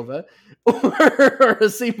Tatyova or a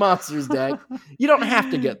Sea Monsters deck, you don't have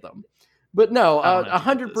to get them. But no,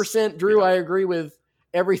 100%, Drew, I agree with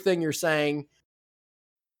everything you're saying.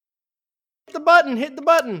 Hit the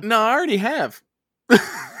button. No, I already have.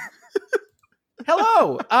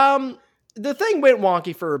 Hello. The thing went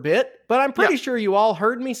wonky for a bit, but I'm pretty sure you all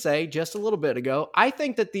heard me say just a little bit ago, I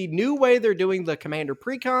think that the new way they're doing the Commander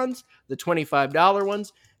precons, the $25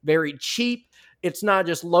 ones, very cheap. It's not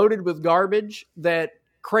just loaded with garbage that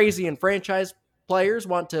crazy and franchise players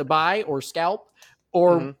want to buy or scalp.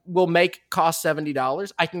 or will make cost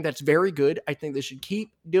 $70. I think that's very good. I think they should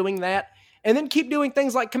keep doing that. And then keep doing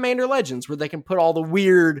things like Commander Legends, where they can put all the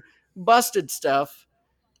weird, busted stuff.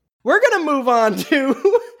 We're going to move on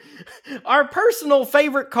to our personal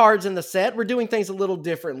favorite cards in the set. We're doing things a little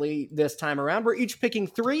differently this time around. We're each picking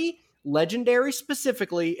 3 legendary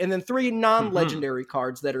specifically, and then 3 non-legendary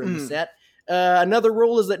cards that are in the set. Another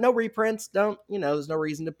rule is that no reprints. There's no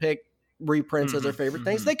reason to pick reprints as our favorite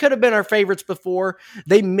things. They could have been our favorites before.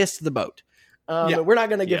 They missed the boat. We're not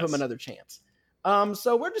going to give them another chance.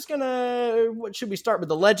 So we're just going to, what should we start with,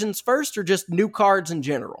 the legends first or just new cards in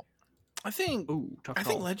general? I think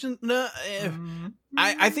legend. No,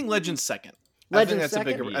 I think legends second. I think that's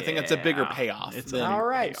a bigger payoff. All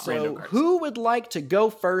right. So who would like to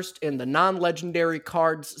go first in the non-legendary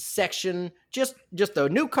cards section? Just the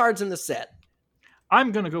new cards in the set.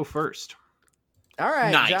 I'm going to go first. All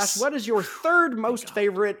right, nice. Josh, what is your third most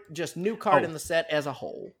favorite just new card in the set as a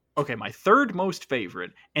whole? Okay, my third most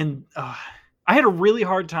favorite, and I had a really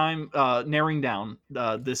hard time narrowing down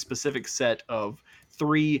this specific set of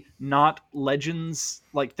 3 not legends,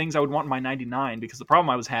 like things I would want in my 99, because the problem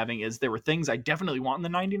I was having is there were things I definitely want in the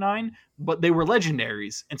 99, but they were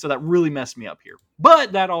legendaries, and so that really messed me up here.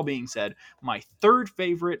 But that all being said, my third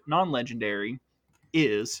favorite non-legendary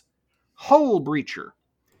is Hull Breacher.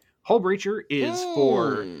 Hull Breacher is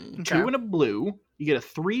for 2 and a blue. You get a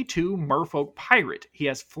 3/2 Merfolk Pirate. He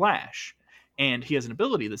has Flash. And he has an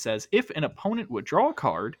ability that says, if an opponent would draw a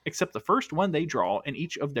card, except the first one they draw in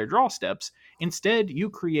each of their draw steps, instead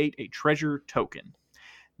you create a treasure token.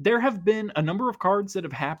 There have been a number of cards that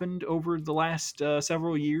have happened over the last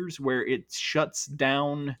several years where it shuts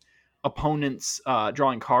down opponents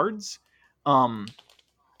drawing cards.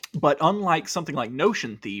 But unlike something like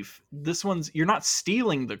Notion Thief, this one's, you're not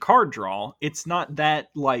stealing the card draw. It's not that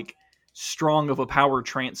like strong of a power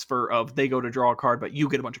transfer of they go to draw a card, but you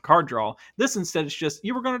get a bunch of card draw. This instead is just,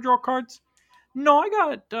 you were going to draw cards? No, I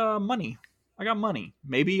got money. I got money.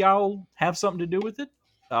 Maybe I'll have something to do with it.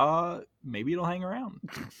 Maybe it'll hang around.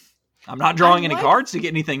 I'm not drawing any cards to get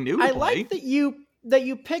anything new to play. I like that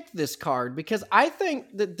you picked this card, because I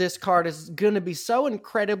think that this card is going to be so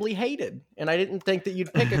incredibly hated. And I didn't think that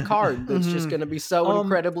you'd pick a card that's just going to be so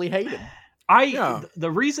incredibly hated.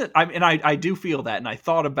 The reason I do feel that, and I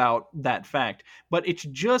thought about that fact, but it's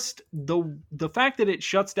just the fact that it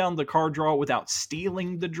shuts down the card draw without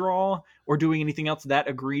stealing the draw or doing anything else that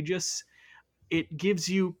egregious. It gives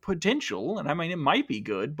you potential, and I mean, it might be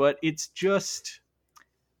good, but it's just,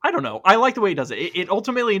 I don't know. I like the way it does it. It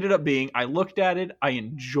ultimately ended up being, I looked at it, I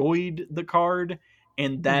enjoyed the card,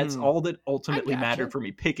 and that's all that ultimately mattered for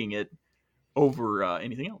me picking it over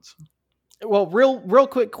anything else. Well, real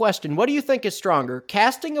quick question. What do you think is stronger?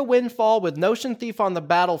 Casting a Windfall with Notion Thief on the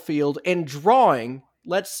battlefield and drawing,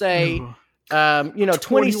 let's say,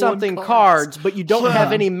 20-something cards, but you don't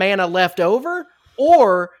have any mana left over?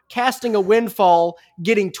 Or casting a Windfall,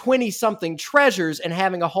 getting 20-something treasures and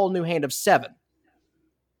having a whole new hand of 7?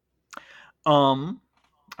 I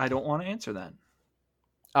don't want to answer that.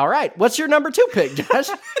 All right. What's your number 2 pick, Josh?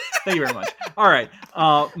 Thank you very much. All right.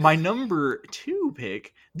 My number 2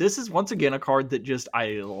 pick, this is once again a card that just, I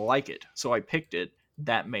like it. So I picked it.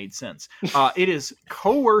 That made sense. It is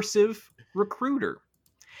Coercive Recruiter.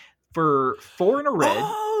 For 4 and a red,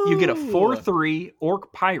 you get a 4/3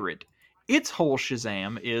 Orc Pirate. Its whole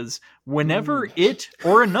Shazam is whenever it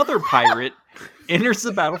or another pirate enters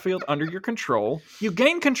the battlefield under your control, you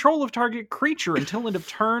gain control of target creature until end of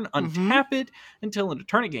turn, untap it, until end of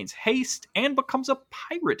turn it gains haste, and becomes a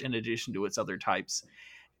pirate in addition to its other types.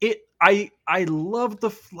 I love the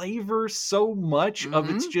flavor so much of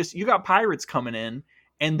it's just, you got pirates coming in,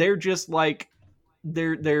 and they're just like,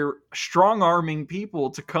 they're strong-arming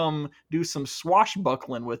people to come do some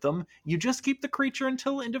swashbuckling with them. You just keep the creature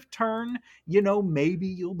until end of turn. Maybe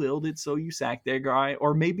you'll build it so you sack their guy,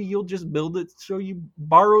 or maybe you'll just build it so you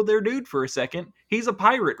borrow their dude for a second. He's a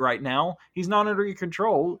pirate right now. He's not under your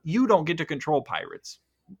control. You don't get to control pirates,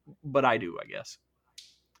 but I do, I guess.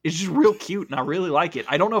 It's just real cute, and I really like it.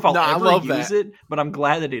 I don't know if I'll ever use it, but I'm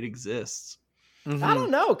glad that it exists. I don't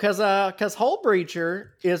know, because Hull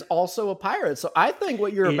Breacher is also a pirate. So I think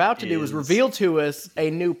what you're about to do is reveal to us a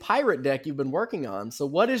new pirate deck you've been working on. So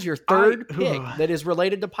what is your third pick that is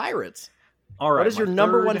related to pirates? All right. What is your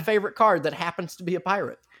number 1 favorite card that happens to be a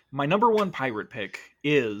pirate? My number 1 pirate pick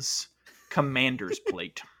is Commander's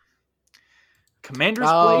Plate. Commander's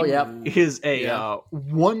Plate is a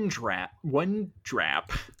one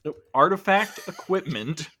drap artifact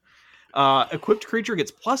equipment. Equipped creature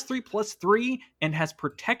gets +3/+3 and has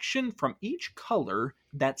protection from each color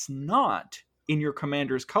that's not in your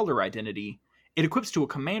commander's color identity, it equips to a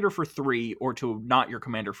commander for 3 or to not your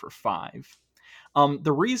commander for 5.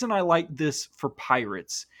 The reason I like this for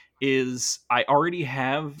pirates is I already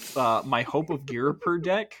have my Hope of Ghirapur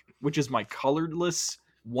deck, which is my colorless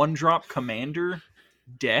 1-drop commander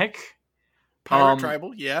deck. Pirate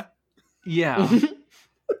Tribal, yeah. Yeah.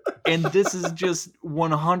 And this is just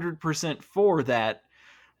 100% for that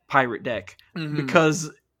pirate deck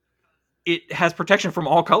because it has protection from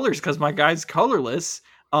all colors because my guy's colorless.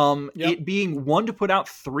 It being 1 to put out,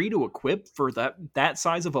 3 to equip for that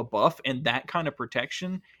size of a buff and that kind of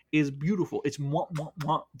protection is beautiful. It's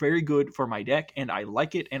very good for my deck, and I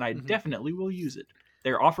like it, and I definitely will use it.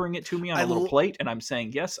 They're offering it to me on a little plate, and I'm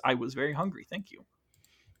saying, yes, I was very hungry. Thank you.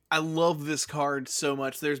 I love this card so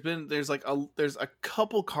much. There's a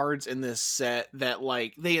couple cards in this set that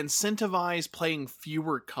like they incentivize playing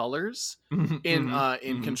fewer colors in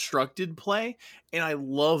constructed play, and I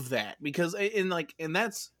love that because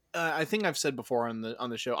that's I think I've said before on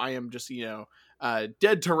the show, I am just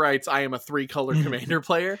dead to rights. I am a 3-color commander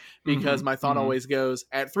player because my thought always goes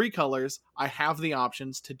at 3 colors. I have the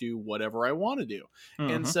options to do whatever I want to do.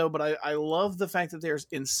 And so, but I love the fact that there's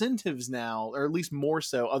incentives now, or at least more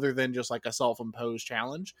so other than just like a self-imposed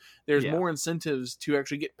challenge. There's more incentives to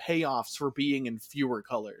actually get payoffs for being in fewer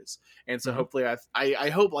colors. And so hopefully I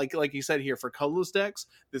hope like you said here for colorless decks,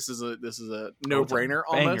 this is a no-brainer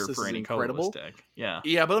almost. This is incredible. Deck. Yeah.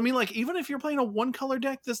 Yeah. But I mean, like, even if you're playing a 1-color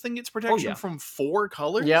deck, this thing gets protection from 4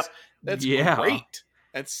 colors. Yep. That's great.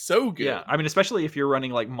 That's so good. Yeah. I mean, especially if you're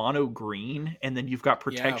running like mono green and then you've got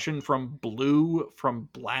protection from blue, from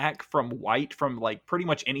black, from white, from like pretty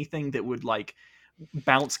much anything that would like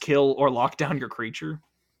bounce, kill, or lock down your creature.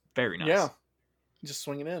 Very nice. Yeah. Just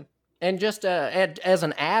swing it in. And just as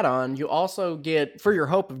an add-on, you also get, for your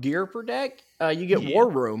Hope of Ghirapur deck, you get War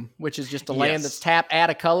Room, which is just a land that's tap, add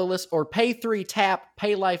a colorless, or pay 3, tap,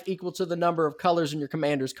 pay life equal to the number of colors in your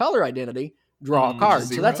commander's color identity, draw a card.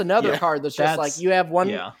 So that's another card that's just like, you have one,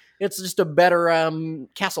 it's just a better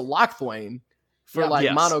Castle Lochthwain for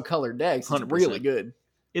monocolored decks. It's 100%. Really good.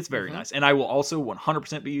 It's very nice. And I will also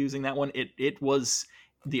 100% be using that one. It was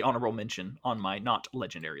the honorable mention on my not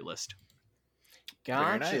legendary list.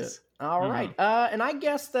 Gotcha. Nice. All right. And I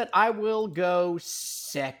guess that I will go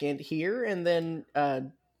second here, and then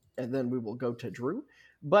we will go to Drew.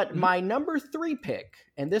 But my number 3 pick,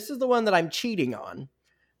 and this is the one that I'm cheating on,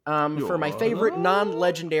 for my favorite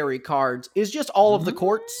non-legendary cards, is just all of the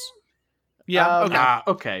courts. Yeah.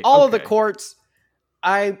 Okay. All of the courts.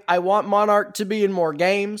 I want Monarch to be in more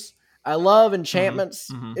games. I love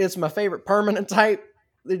enchantments. It's my favorite permanent type.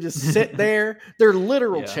 They just sit there. They're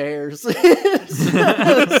literal chairs. They've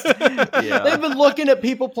been looking at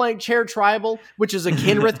people playing Chair Tribal, which is a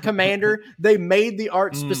Kenrith commander. They made the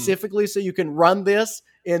art specifically so you can run this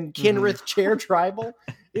in Kenrith Chair Tribal.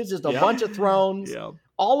 It's just a bunch of thrones.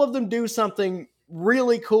 All of them do something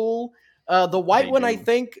really cool. The white one, I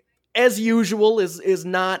think, as usual, is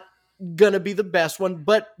not going to be the best one.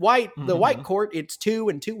 But the white court, it's 2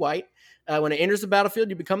 and 2 white. When it enters the battlefield,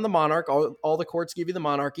 you become the monarch. All the courts give you the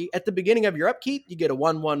monarchy. At the beginning of your upkeep, you get a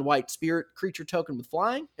 1/1 white spirit creature token with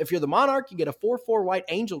flying. If you're the monarch, you get a 4/4 white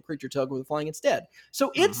angel creature token with flying instead.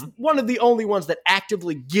 So it's one of the only ones that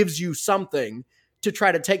actively gives you something to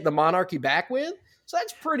try to take the monarchy back with. So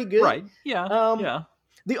that's pretty good. Right. Yeah.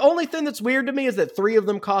 The only thing that's weird to me is that 3 of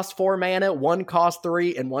them cost 4 mana, 1 costs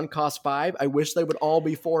 3, and 1 costs 5. I wish they would all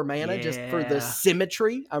be 4 mana just for the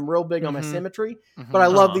symmetry. I'm real big on my symmetry, but I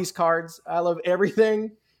love these cards. I love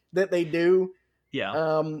everything that they do. Yeah.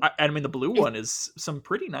 I mean, the blue one is some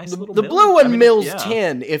pretty nice little The blue one mills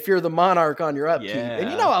 10 if you're the monarch on your upkeep. And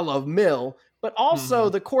I love mill, but also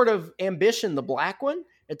the Court of Ambition, the black one,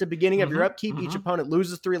 at the beginning of your upkeep, each opponent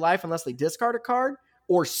loses 3 life unless they discard a card.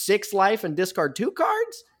 Or 6 life and discard 2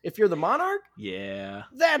 cards if you're the monarch. Yeah.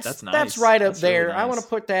 That's nice. That's right up there. Really nice. I want to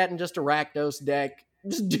put that in just a Rakdos deck.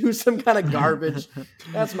 Just do some kind of garbage.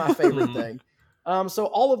 That's my favorite thing. So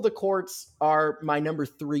all of the courts are my number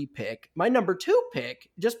 3 pick. My number 2 pick,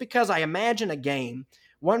 just because I imagine a game,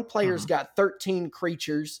 one player's got 13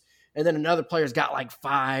 creatures, and then another player's got like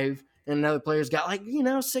 5, and another player's got like,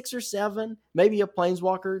 6 or 7, maybe a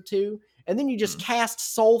planeswalker or 2. And then you just cast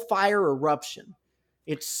Soulfire Eruption.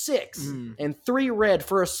 It's 6 and 3 red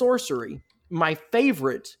for a sorcery. My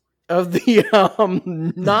favorite of the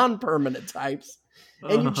non-permanent types.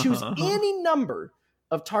 And you choose any number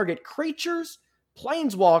of target creatures,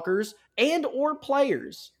 planeswalkers, and or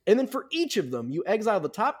players. And then for each of them, you exile the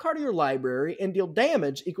top card of your library and deal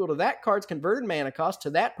damage equal to that card's converted mana cost to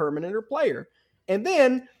that permanent or player. And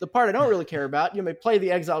then, the part I don't really care about, you may play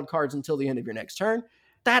the exiled cards until the end of your next turn.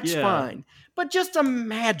 That's fine. But just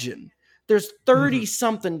imagine there's 30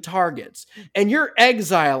 something targets, and you're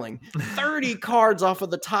exiling 30 cards off of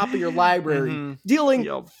the top of your library, dealing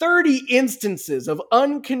 30 instances of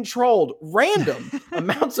uncontrolled random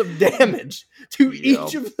amounts of damage to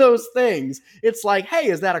each of those things. It's like, hey,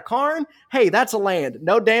 is that a Karn? Hey, that's a land.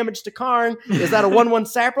 No damage to Karn. Is that a 1/1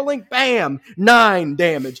 Saproling? Bam, 9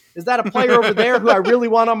 damage. Is that a player over there who I really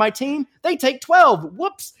want on my team? They take 12.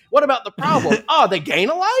 Whoops. What about the problem? Oh, they gain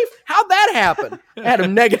a life? How'd that happen? I had a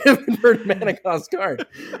negative inverted mana cost card.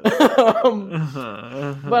 But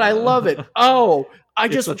I love it. Oh,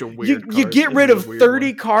 It's such a weird you card. get rid of 30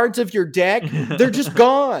 one. cards of your deck. They're just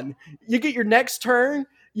gone. You get your next turn.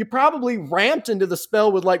 You probably ramped into the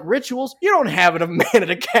spell with like rituals. You don't have enough mana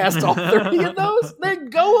to cast all 30 of those. They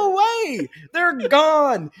go away. They're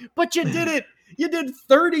gone. But you did it. You did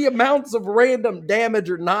 30 amounts of random damage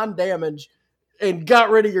or non-damage and got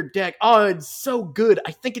rid of your deck. Oh, it's so good.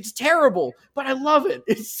 I think it's terrible, but I love it.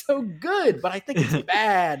 It's so good, but I think it's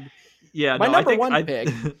bad. Yeah, My number one pick.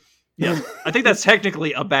 Yeah, I think that's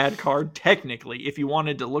technically a bad card, technically, if you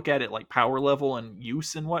wanted to look at it like power level and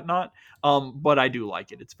use and whatnot. But I do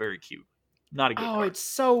like it. It's very cute. Not a good card.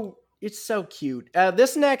 It's so cute.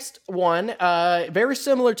 This next one, very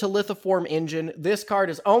similar to Lithoform Engine. This card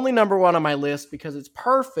is only number 1 on my list because it's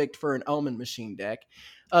perfect for an Omen Machine deck.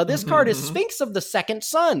 This card is Sphinx of the Second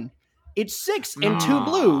Sun. It's 6 and 2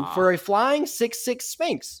 blue for a flying 6/6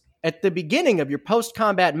 Sphinx. At the beginning of your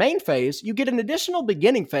post-combat main phase, you get an additional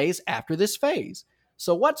beginning phase after this phase.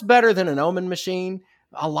 So what's better than an Omen Machine?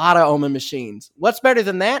 A lot of Omen Machines. What's better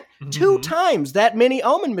than that? 2 times that many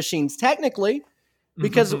Omen Machines, technically.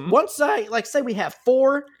 Because once say we have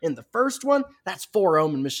 4 in the first one, that's 4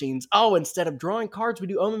 Omen Machines. Oh, instead of drawing cards, we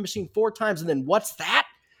do Omen Machine 4 times. And then what's that?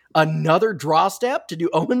 Another draw step to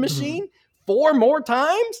do Omen Machine 4 more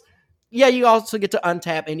times? Yeah, you also get to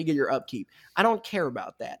untap and you get your upkeep. I don't care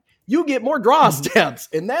about that. You get more draw steps,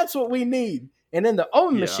 and that's what we need. And in the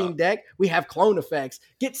Omen Machine deck, we have clone effects.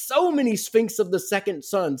 Get so many Sphinx of the Second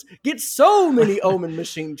Suns. Get so many Omen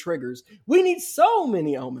Machine triggers. We need so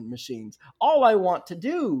many Omen Machines. All I want to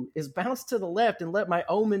do is bounce to the left and let my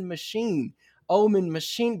Omen Machine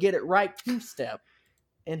get it right 2-step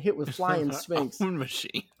and hit with Flying Sphinx. Omen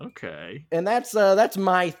Machine. Okay. And that's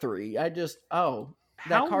my 3.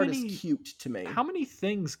 That card is cute to me. How many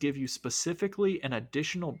things give you specifically an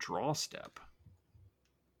additional draw step?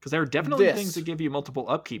 Because there are definitely things that give you multiple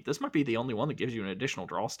upkeep. This might be the only one that gives you an additional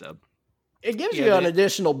draw step. It gives you an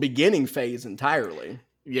additional beginning phase entirely.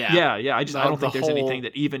 Yeah. I don't think there's anything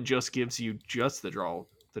that even just gives you just the draw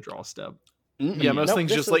step. Yeah, most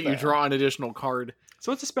things just let you draw an additional card.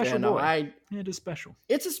 So it's a special boy. It is special.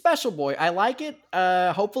 It's a special boy. I like it.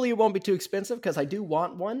 Hopefully it won't be too expensive because I do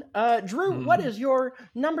want one. Drew, what is your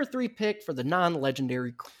number 3 pick for the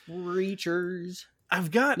non-legendary creatures? I've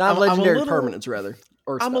got non-legendary permanents, rather.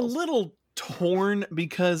 Or I'm a spells. little torn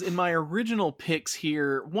because in my original picks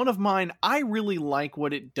here, one of mine, I really like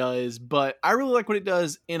what it does, but I really like what it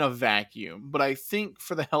does in a vacuum. But I think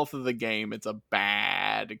for the health of the game, it's a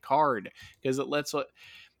bad card because it lets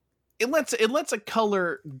a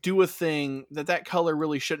color do a thing that color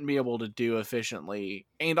really shouldn't be able to do efficiently.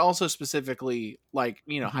 And also specifically,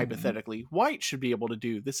 hypothetically, white should be able to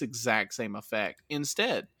do this exact same effect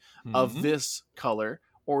instead of this color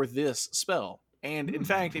or this spell. And in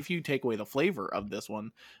fact, if you take away the flavor of this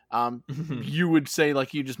one, you would say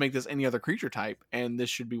you just make this any other creature type and this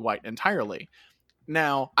should be white entirely.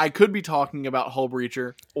 Now, I could be talking about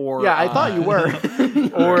Hullbreacher or I thought you were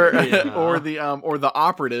or the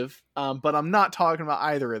operative, but I'm not talking about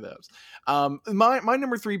either of those. My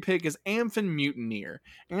number 3 pick is Amphin Mutineer.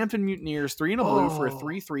 Amphin Mutineer is 3 and a blue for a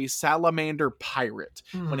 3/3 Salamander Pirate.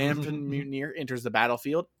 When Amphin Mutineer enters the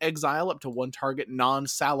battlefield, exile up to 1 target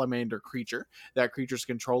non-salamander creature. That creature's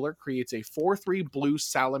controller creates a 4/3 blue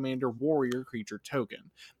Salamander Warrior creature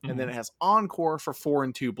token, and then it has Encore for 4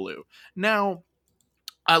 and 2 blue. Now,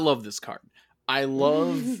 I love this card. I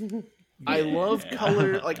love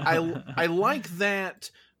color. I like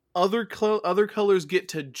that other colors get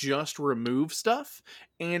to just remove stuff,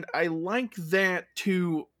 and I like that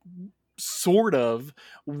to sort of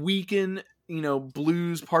weaken,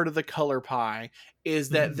 blue's part of the color pie is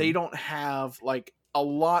that they don't have a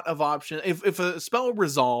lot of options. If a spell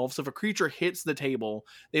resolves, if a creature hits the table,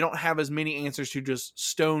 they don't have as many answers to just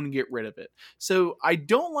stone get rid of it. So I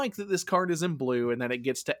don't like that this card is in blue and that it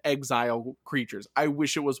gets to exile creatures. I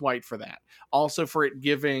wish it was white for that. Also for it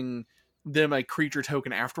giving them a creature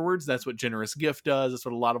token afterwards. That's what Generous Gift does. That's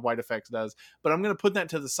what a lot of white effects does. But I'm going to put that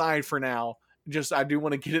to the side for now. I do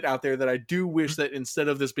want to get it out there that I do wish that instead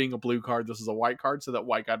of this being a blue card, this is a white card so that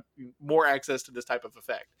white got more access to this type of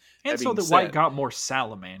effect. And so that white got more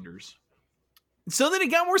salamanders. So then it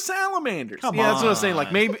got more salamanders. Come That's what I was saying.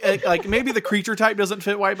 on. Maybe the creature type doesn't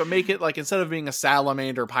fit white, but make it like instead of being a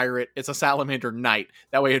salamander pirate, it's a salamander knight.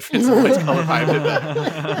 That way it fits the white color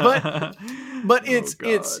pirate. But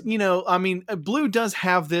it's I mean, blue does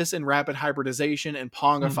have this in rapid hybridization and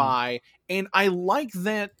Pongify, and I like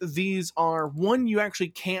that these are one you actually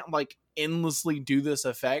can't like endlessly do this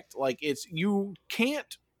effect. Like you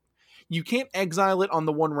can't exile it on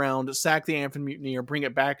the one round, sack the Amphin Mutineer, bring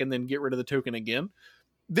it back, and then get rid of the token again.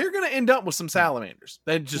 They're going to end up with some salamanders.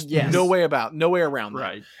 That just no way around that.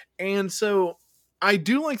 Right. And so I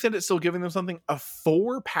do like that it's still giving them something. A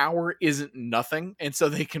 4 power isn't nothing, and so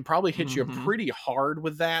they can probably hit you pretty hard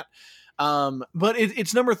with that. But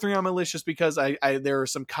it's number 3 on my list just because I there are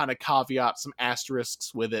some kind of caveats, some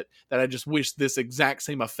asterisks with it that I just wish this exact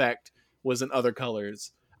same effect was in other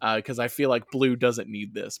colors. Because I feel like blue doesn't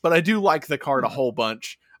need this. But I do like the card a whole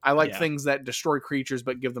bunch. I like things that destroy creatures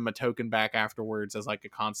but give them a token back afterwards as like a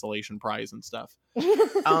consolation prize and stuff.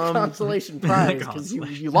 Consolation prize because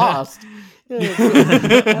you lost.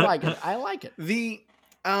 I like it. The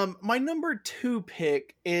my number 2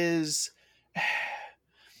 pick is...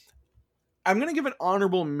 I'm going to give an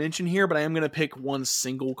honorable mention here, but I am going to pick one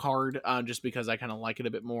single card just because I kind of like it a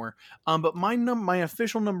bit more. But my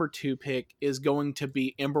official number 2 pick is going to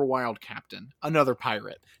be Emberwild Captain, another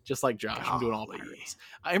pirate, just like Josh. I'm doing all pirates.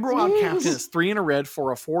 Emberwild Captain is 3 and a red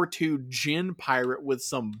for a 4/2 Djinn pirate with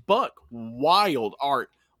some buck wild art.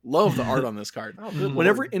 Love the art on this card.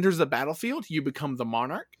 Whenever it enters the battlefield, you become the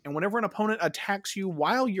monarch, and whenever an opponent attacks you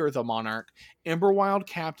while you're the monarch, Emberwild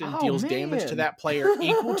Captain deals damage to that player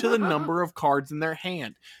equal to the number of cards in their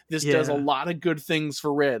hand. This does a lot of good things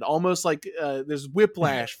for red, almost like there's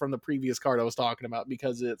Whiplash from the previous card I was talking about,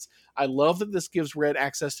 because I love that this gives red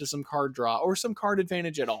access to some card draw or some card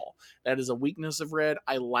advantage at all. That is a weakness of red.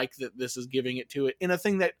 I like that this is giving it to it in a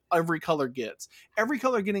thing that every color gets. Every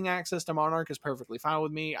color getting access to monarch is perfectly fine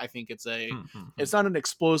with me. I think it's not an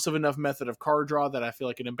explosive enough method of card draw that I feel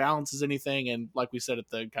like it imbalances anything. And like we said at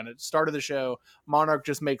the kind of start of the show, monarch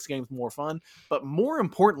just makes games more fun. But more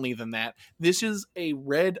importantly than that, this is a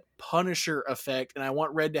red Punisher effect, and I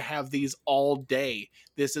want red to have these all day.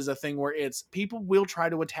 This is a thing where people will try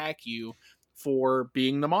to attack you for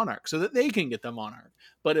being the monarch so that they can get the monarch.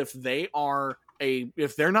 But if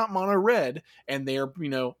they're not mono red and they're,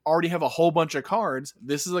 already have a whole bunch of cards,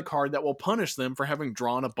 this is a card that will punish them for having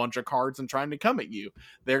drawn a bunch of cards and trying to come at you.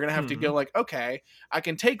 They're going to have to go like, okay, I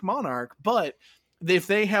can take monarch, but if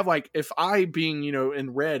they have if I being,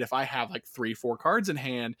 in red, if I have 3-4 cards in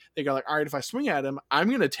hand, they go like, all right, if I swing at him, I'm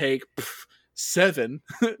going to take 7.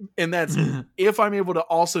 And that's if I'm able to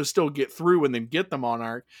also still get through and then get the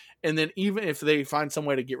monarch. And then even if they find some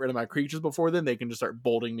way to get rid of my creatures before then, they can just start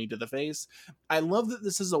bolting me to the face. I love that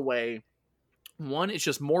this is a way. One, it's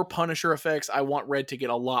just more Punisher effects. I want red to get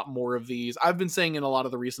a lot more of these. I've been saying in a lot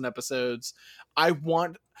of the recent episodes, I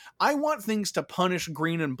want things to punish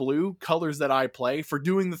green and blue, colors that I play, for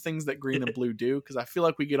doing the things that green and blue do, because I feel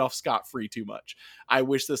like we get off scot-free too much. I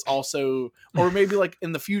wish this also, or maybe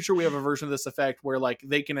in the future we have a version of this effect where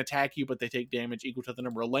they can attack you, but they take damage equal to the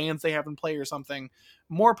number of lands they have in play or something.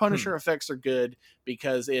 More Punisher effects are good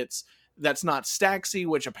because that's not Staxy,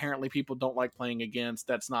 which apparently people don't like playing against.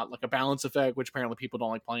 That's not a balance effect, which apparently people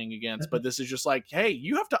don't like playing against. But this is just hey,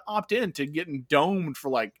 you have to opt in to getting domed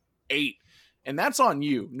for 8. And that's on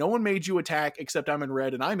you. No one made you attack except I'm in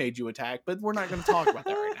red and I made you attack, but we're not going to talk about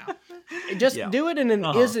that right now. Just do it in an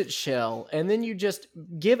is-it shell, and then you just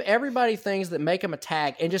give everybody things that make them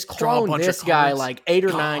attack, and just clone this guy 8 or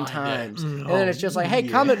 9 times. And then it's just hey,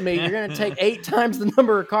 come at me. You're going to take 8 times the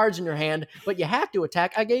number of cards in your hand, but you have to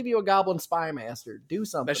attack. I gave you a Goblin Spy Master. Do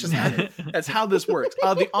something. That's just that's how this works.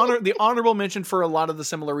 The honorable mention for a lot of the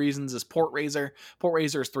similar reasons is Portraiser.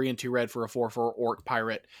 Portraiser is 3 and 2 red for a 4/4 orc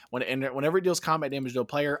pirate. Whenever it deals combat damage to a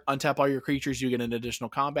player, untap all your creatures, you get an additional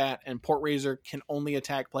combat, and Portraiser can only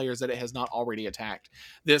attack players that it has not already attacked.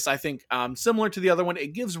 This, I think, similar to the other one,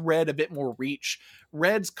 it gives red a bit more reach.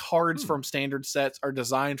 Red's cards from standard sets are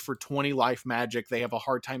designed for 20 life magic. They have a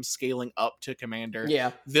hard time scaling up to commander.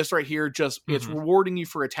 Yeah. This right here, it's rewarding you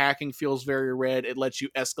for attacking, feels very red. It lets you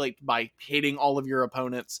escalate by hitting all of your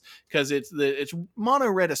opponents, because it's mono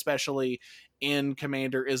red especially in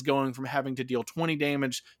Commander is going from having to deal 20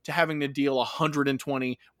 damage to having to deal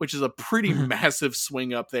 120, which is a pretty massive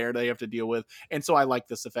swing up there they have to deal with. And so I like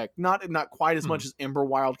this effect. Not quite as much as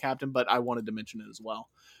Emberwild Captain, but I wanted to mention it as well.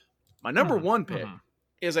 My number 1 pick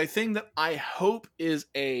is a thing that I hope is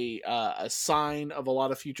a sign of a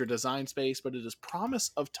lot of future design space, but it is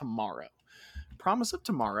Promise of Tomorrow. Promise of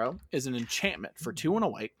Tomorrow is an enchantment for 2 and a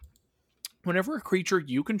white. Whenever a creature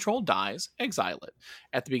you control dies, exile it.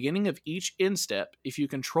 At the beginning of each end step, if you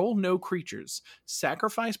control no creatures,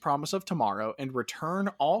 sacrifice Promise of Tomorrow and return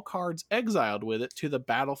all cards exiled with it to the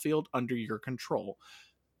battlefield under your control.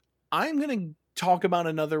 I'm going to talk about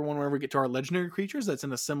another one whenever we get to our legendary creatures that's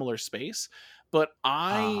in a similar space, but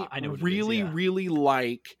I know what really, it is, yeah. really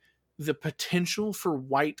like the potential for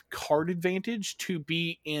white card advantage to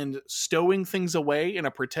be in stowing things away in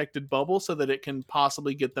a protected bubble so that it can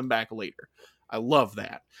possibly get them back later. I love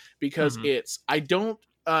that because we're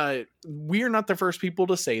not the first people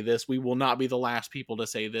to say this. We will not be the last people to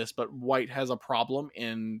say this, but white has a problem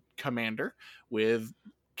in Commander with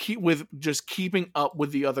just keeping up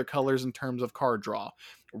with the other colors in terms of card draw.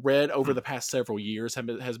 Red over the past several years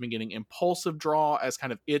has been getting impulsive draw as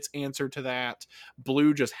kind of its answer to that.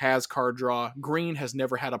 Blue just has card draw. Green has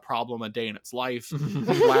never had a problem a day in its life.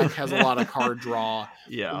 Black has a lot of card draw.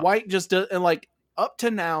 Yeah. White just does, and like up to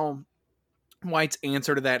now, White's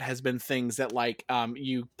answer to that has been things that like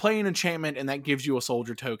you play an enchantment and that gives you a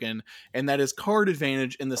soldier token, and that is card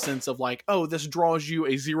advantage in the sense of like, oh, this draws you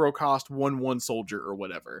a 0-cost 1/1 soldier or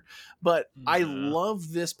whatever. But I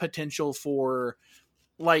love this potential for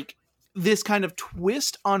like this kind of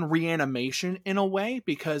twist on reanimation in a way,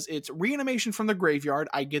 because it's reanimation from the graveyard.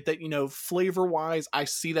 I get that, flavor wise, I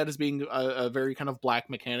see that as being a very kind of black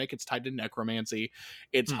mechanic. It's tied to necromancy.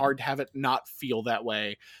 It's hard to have it not feel that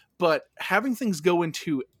way. But having things go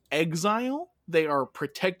into exile, they are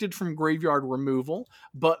protected from graveyard removal,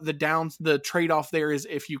 but the trade-off there is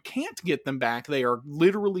if you can't get them back, they are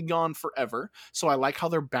literally gone forever. So I like how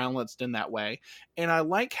they're balanced in that way. And I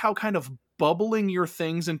like how kind of bubbling your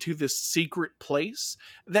things into this secret place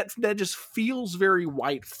that just feels very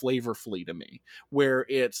white flavorfully to me, where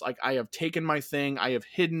it's like, I have taken my thing, I have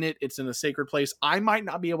hidden it, it's in a sacred place. I might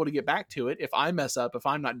not be able to get back to it if I mess up, if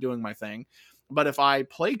I'm not doing my thing. But if I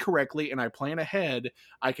play correctly and I plan ahead,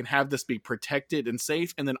 I can have this be protected and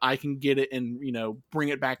safe, and then I can get it and, bring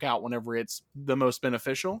it back out whenever it's the most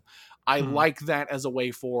beneficial. I like that as a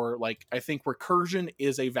way for, like, I think recursion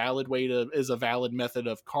is a valid method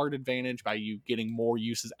of card advantage by you getting more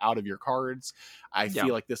uses out of your cards. I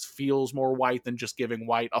feel like this feels more white than just giving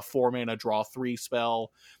white a 4-mana draw 3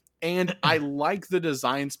 spell. And I like the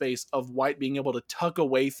design space of white being able to tuck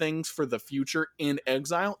away things for the future in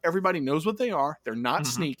exile. Everybody knows what they are. They're not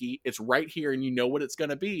sneaky. It's right here and you know what it's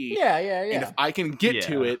going to be. Yeah. And if I can get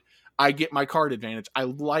to it, I get my card advantage. I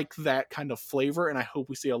like that kind of flavor, and I hope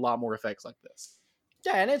we see a lot more effects like this.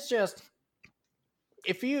 Yeah, and it's just,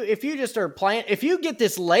 if you just are playing, if you get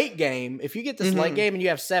this late game and you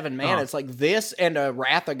have 7 mana, it's like this and a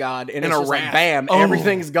Wrath of God, and it's just like, bam,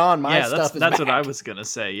 everything's gone. My stuff is that's back. what I was gonna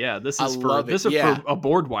say. Yeah, this is for a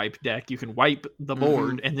board wipe deck. You can wipe the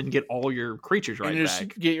board and then get all your creatures back.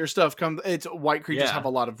 Just get your stuff. It's white creatures have a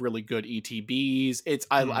lot of really good ETBs.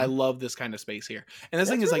 I love this kind of space here. And the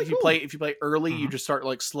thing is, like, cool. if you play early, you just start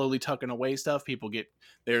like slowly tucking away stuff. People get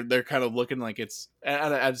they're kind of looking like it's.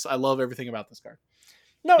 I love everything about this card.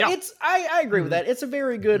 No, it's I agree with that. It's a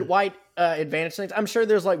very good white advantage thing. I'm sure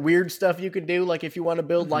there's like weird stuff you can do. Like if you want to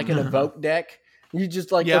build like an evoke deck, you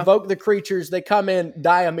just like evoke the creatures. They come in,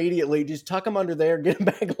 die immediately. Just tuck them under there, get them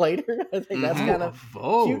back later. I think that's kind of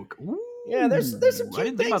evoke. Yeah, there's some cute I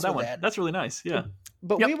didn't think about that one. That. That's really nice. Yeah.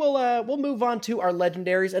 But we'll move on to our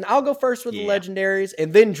legendaries, and I'll go first with the legendaries,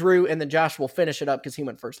 and then Drew, and then Josh will finish it up because he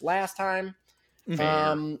went first last time.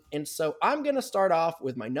 And so I'm gonna start off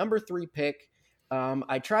with my number 3 pick.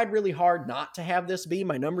 I tried really hard not to have this be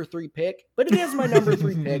my number 3 pick, but it is my number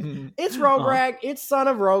 3 pick. It's Rograg. It's Son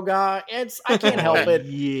of Roga. I can't help it.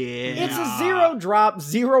 Yeah. It's a 0-drop,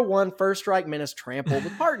 0/1 first strike menace trample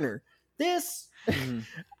with partner. This,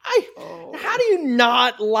 how do you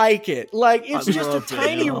not like it? Like, it's just a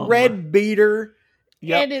tiny red beater,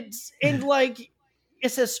 and it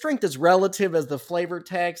says strength is relative as the flavor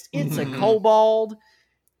text. It's a kobold.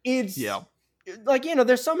 It's like,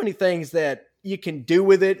 there's so many things that you can do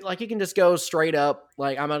with it. Like, you can just go straight up,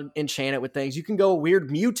 like, I'm gonna enchant it with things. You can go a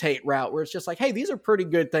weird mutate route where it's just like, hey, these are pretty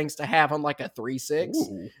good things to have on like a 3/6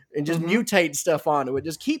 and just mutate stuff onto it.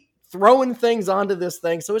 Just keep throwing things onto this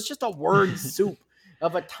thing. So it's just a word soup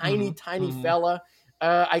of a tiny fella.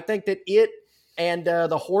 I think that it and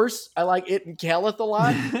the horse, I like it and Keleth a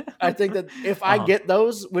lot. I think that if I get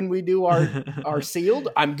those when we do our sealed,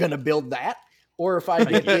 I'm gonna build that. Or if I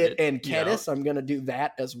get it and Kedis, I'm going to do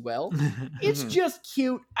that as well. It's just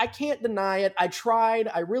cute. I can't deny it. I tried.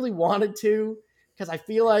 I really wanted to. because I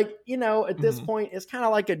feel like, at this point, it's kind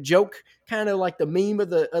of like a joke, kind of like the meme of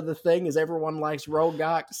the thing is everyone likes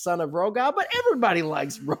Rogok, son of Rogok, but everybody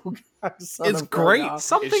likes Rogok, son It's of great. Rogok.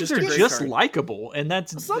 Some It's things just a are great just card. likable, and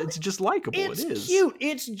it's just likable. It's It is cute.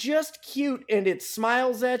 It's just cute, and it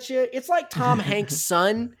smiles at you. It's like Tom Hanks'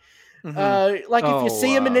 son. Like if you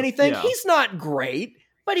see him in anything, yeah. he's not great,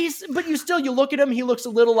 but you look at him, he looks a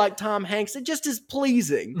little like Tom Hanks. It just is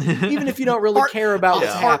pleasing, even if you don't really care about He's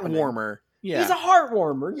what's a happening. heartwarmer. Yeah. He's a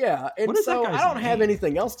heartwarmer, yeah. And What is that so guy's I don't have name?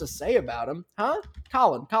 anything else to say about him, huh?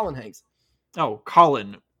 Colin Hanks. Oh,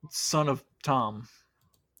 Colin, son of Tom.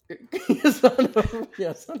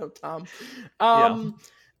 son of Tom.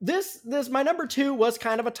 This my number 2 was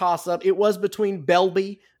kind of a toss-up. It was between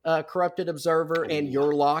Belby, Corrupted Observer, and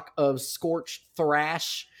Yorlok of Scorched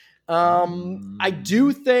Thrash. I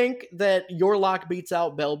do think that Yorlok beats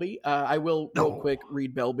out Belby. I will real quick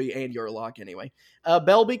read Belby and Yorlok anyway.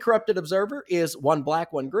 Belby, Corrupted Observer, is 1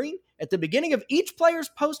 black, 1 green. At the beginning of each player's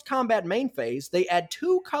post-combat main phase, they add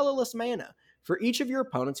 2 colorless mana for each of your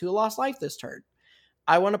opponents who lost life this turn.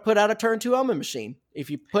 I want to put out a turn 2 Omen Machine. If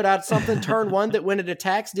you put out something turn 1 that when it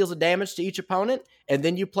attacks deals a damage to each opponent, and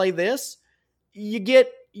then you play this, you get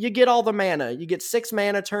all the mana. You get 6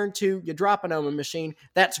 mana turn 2, you drop an Omen Machine.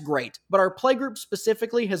 That's great. But our playgroup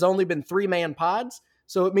specifically has only been 3-man pods,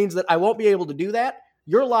 so it means that I won't be able to do that.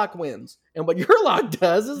 Yorlok wins. And what Yorlok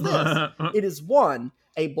does is this. It is 1,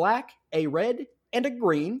 a black, a red, and a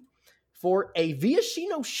green for a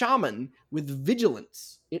Viashino Shaman with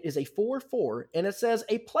Vigilance. It is a 4/4, and it says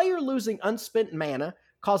a player losing unspent mana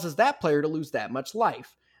causes that player to lose that much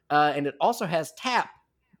life. And it also has tap.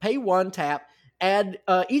 Pay 1, tap. Add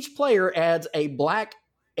each player adds a black,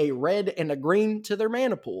 a red, and a green to their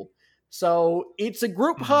mana pool. So it's a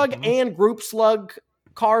group hug and group slug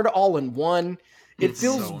card all in one. It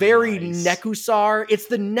feels so very nice. Nekusar. It's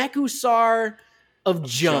the Nekusar of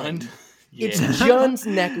Jund. Yeah. It's Jund's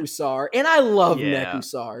Nekusar, and I love Yeah.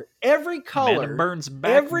 Nekusar. Every color, Mana burns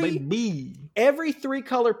back, every- baby. every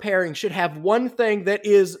 3-color pairing should have one thing that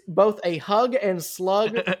is both a hug and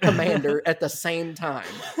slug commander at the same time.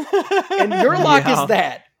 And Yorlok Yeah. is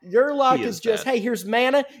that. Yorlok He is is just, that. hey, here's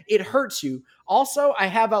mana. It hurts you. Also, I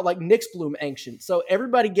have out like Nyxbloom Ancient, so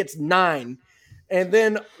everybody gets 9. And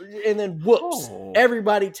then whoops, Oh.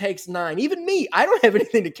 everybody takes 9. Even me, I don't have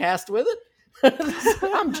anything to cast with it.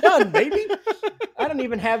 I'm done, baby. I don't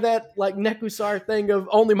even have that like Nekusar thing of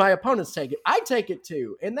only my opponents take it. I take it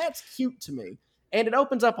too, and that's cute to me. And it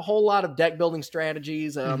opens up a whole lot of deck building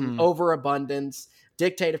strategies, overabundance,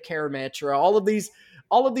 Dictate of Karametra, all of these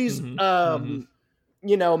mana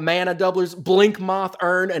doublers, Blink Moth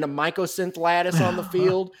Urn, and a Mycosynth Lattice on the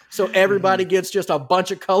field. So everybody gets just a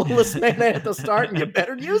bunch of colorless mana at the start, and you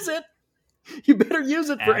better use it. You better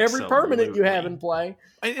use it for every permanent you have in play.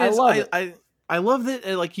 I love it. I love that,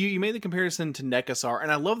 like you made the comparison to Nekusar, and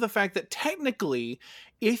I love the fact that technically,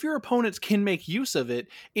 if your opponents can make use of it,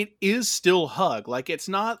 it is still hug. Like it's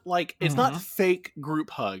not fake group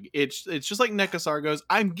hug. It's just like Nekusar goes,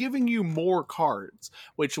 I'm giving you more cards,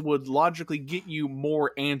 which would logically get you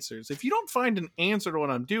more answers. If you don't find an answer to what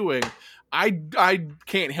I'm doing, I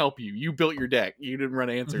can't help you. You built your deck. You didn't run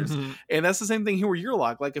answers, and that's the same thing here with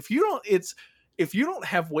Yorlok. Like if you don't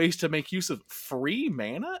have ways to make use of free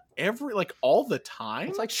mana all the time,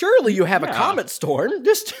 It's like, surely you have a Comet Storm.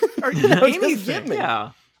 Just, just give me.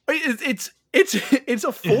 Yeah. It's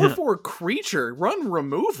a 4/4 creature. Run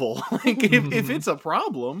removal. Like if it's a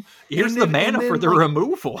problem, Here's and the then- mana and for then, the like,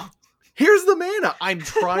 removal. Here's the mana. I'm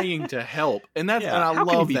trying to help, and that's Yeah, and I how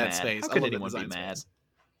can you love be that mad? space. How I can love that anyone be design mad? space.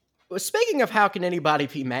 Well, speaking of how can anybody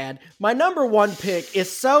be mad, my number 1 pick is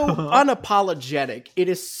so unapologetic. It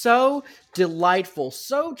is so delightful,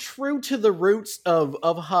 so true to the roots of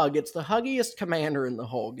Hug. It's the huggiest commander in the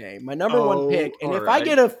whole game. My number 1 pick, and if I alright.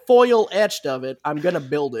 get a foil etched of it, I'm going to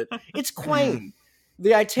build it. It's Quain,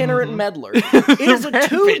 the itinerant meddler. It is a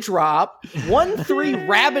 2-drop, 1/3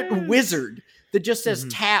 rabbit wizard that just says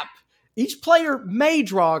tap. Each player may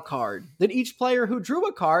draw a card. Then each player who drew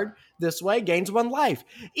a card this way gains 1 life.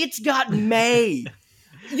 It's got may.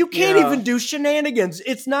 You can't even do shenanigans.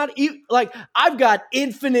 It's not like I've got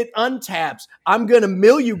infinite untaps. I'm gonna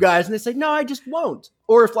mill you guys, and they say no, I just won't.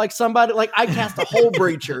 Or if like somebody like I cast a Hole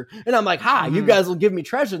Breacher, and I'm like, hi, you guys will give me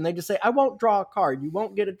treasure, and they just say I won't draw a card. You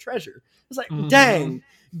won't get a treasure. It's like dang,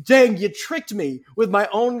 you tricked me with my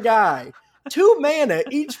own guy. 2 mana,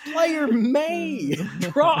 each player may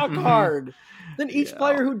draw a card. Then each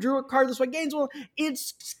player who drew a card this way gains 1.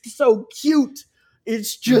 It's so cute.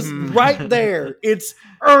 It's just right there. It's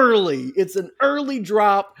early. It's an early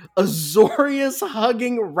drop. Azorius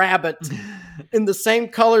hugging rabbit in the same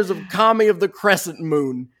colors of Kami of the Crescent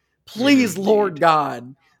Moon. Please, Indeed. Lord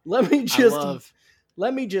God, let me I just love.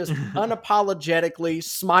 unapologetically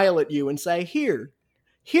smile at you and say, here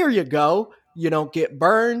you go. You don't get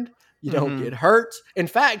burned. You don't get hurt. In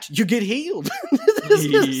fact, you get healed. That's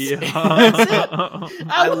it.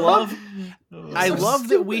 I love So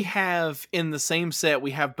that we have in the same set,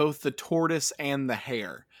 we have both the tortoise and the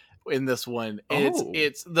hare in this one.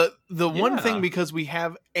 It's the one thing, because we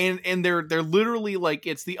have and they're literally like,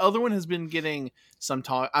 it's the other one has been getting some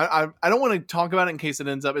talk. I don't want to talk about it in case it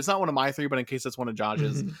ends up, it's not one of my three, but in case it's one of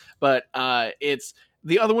Josh's. But it's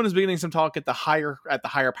the other one is getting some talk at the higher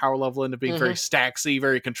power level end of being very stacksy,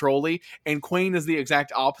 very control-y, and Quain is the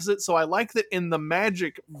exact opposite. So I like that in the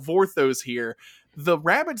Magic Vorthos here, the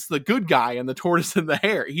rabbit's the good guy and the tortoise and the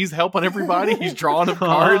hare. He's helping everybody. He's drawing them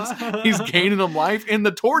cards. He's gaining them life. And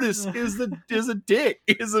the tortoise is a dick.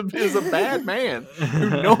 Is a bad man who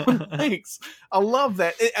no one likes. I love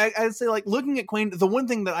that. I'd say, like, looking at Quain, the one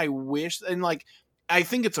thing that I wish, and like, I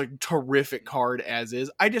think it's a terrific card as is.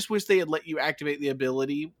 I just wish they had let you activate the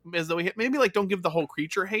ability as though he had, maybe like don't give the whole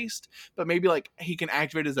creature haste, but maybe like he can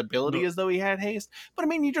activate his ability as though he had haste. But I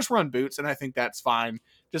mean, you just run boots, and I think that's fine.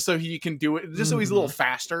 Just so he can do it, just so he's a little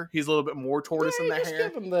faster. He's a little bit more tortoise than the hare.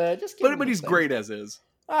 But he's great as is.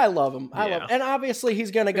 I love him. I love him. And obviously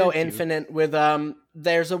he's going to go infinite with,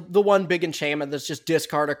 there's the one big enchantment that's just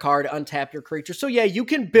discard a card, untap your creature. So yeah, you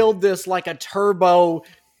can build this like a turbo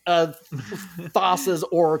Thassa's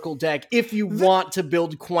Oracle deck if you want to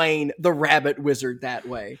build Quain, the rabbit wizard, that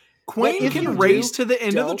way. Quain can race to the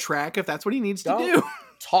end of the track if that's what he needs to do.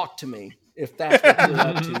 Talk to me if that's what you're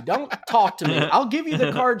up to. Don't talk to me. I'll give you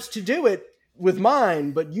the cards to do it with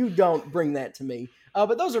mine, but you don't bring that to me.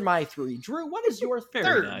 But those are my three. Drew, what is your third?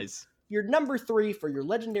 Very nice. Your number 3 for your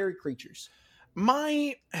legendary creatures.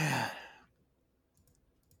 I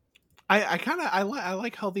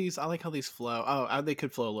like how these flow. Oh, they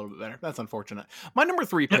could flow a little bit better. That's unfortunate. My number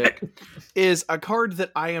 3 pick is a card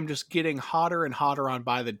that I am just getting hotter and hotter on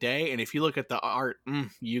by the day. And if you look at the art,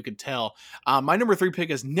 you could tell. My number 3 pick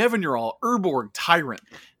is Nevinyrral Urborg Tyrant.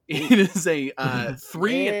 It is a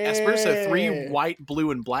 3 Esper, so 3 white,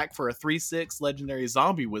 blue, and black for a 3/6 legendary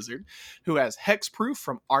zombie wizard who has hexproof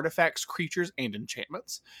from artifacts, creatures, and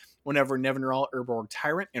enchantments. Whenever Nevinyrral Urborg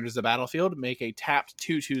Tyrant enters the battlefield, make a tapped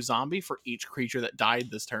 2/2 zombie for each creature that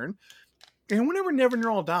died this turn. And whenever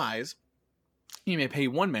Nevinyrral dies, you may pay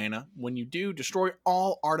 1 mana. When you do, destroy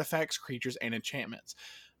all artifacts, creatures, and enchantments.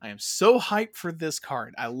 I am so hyped for this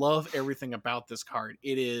card. I love everything about this card.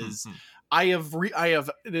 It is... I have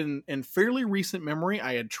in fairly recent memory,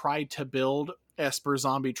 I had tried to build Esper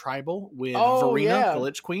Zombie Tribal with Verena, the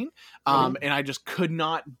Lich Queen. And I just could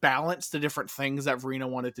not balance the different things that Verena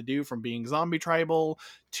wanted to do, from being Zombie Tribal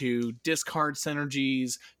to discard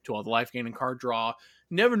synergies to all the life gain and card draw.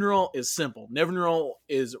 Nevinyrral is simple. Nevinyrral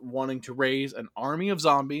is wanting to raise an army of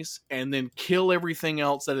zombies and then kill everything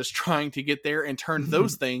else that is trying to get there and turn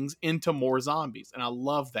those things into more zombies. And I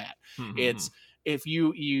love that. It's... If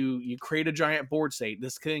you create a giant board state,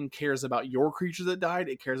 this thing cares about your creatures that died.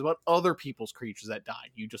 It cares about other people's creatures that died.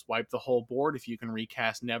 You just wipe the whole board. If you can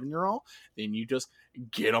recast Nevinyrral, then you just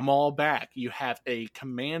get them all back. You have a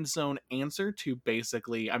command zone answer to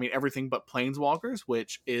basically, I mean, everything but Planeswalkers,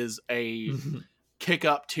 which is a kick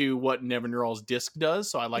up to what Nevinyrral's disc does.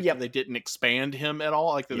 So I like that they didn't expand him at all.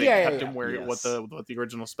 I like that they kept him where what the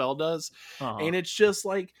original spell does. And it's just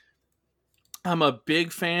like, I'm a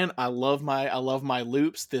big fan. I love my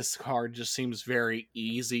loops. This card just seems very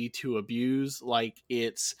easy to abuse. Like,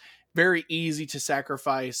 it's very easy to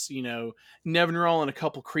sacrifice, Nevinyrral and a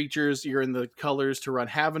couple creatures. You're in the colors to run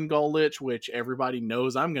Havengul Lich, which everybody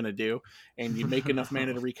knows I'm going to do. And you make enough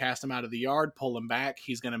mana to recast him out of the yard, pull him back.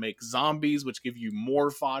 He's going to make zombies, which give you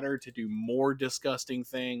more fodder to do more disgusting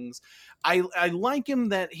things. I like him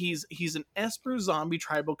that he's an Esper Zombie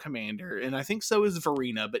Tribal Commander, and I think so is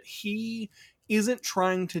Verena, but he isn't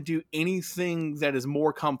trying to do anything that is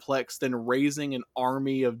more complex than raising an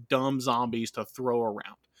army of dumb zombies to throw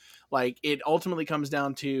around. Like, it ultimately comes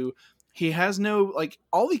down to, he has no, like,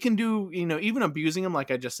 all he can do, even abusing him,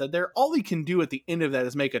 like I just said there, all he can do at the end of that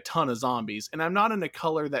is make a ton of zombies. And I'm not in a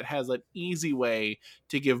color that has an easy way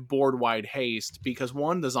to give board-wide haste, because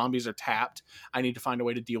one, the zombies are tapped. I need to find a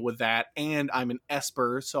way to deal with that. And I'm an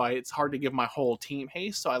Esper, so it's hard to give my whole team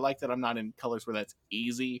haste. So I like that I'm not in colors where that's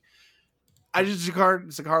easy. It's a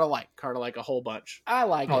card I like a whole bunch. I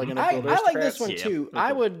like it. I like this one too.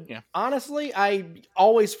 I would, honestly, I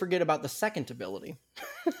always forget about the second ability.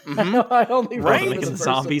 I only making the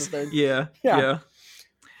zombies. Yeah. All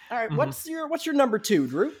right, what's your number 2,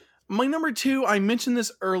 Drew? My number 2, I mentioned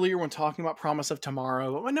this earlier when talking about Promise of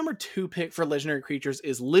Tomorrow, but my number 2 pick for legendary creatures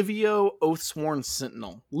is Livio, Oathsworn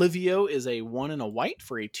Sentinel. Livio is a 1 and a white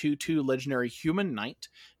for a 2/2 legendary human knight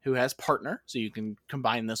who has partner, so you can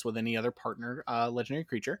combine this with any other partner legendary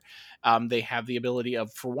creature. They have the ability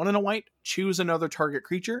of, for 1 and a white, choose another target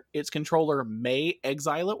creature. Its controller may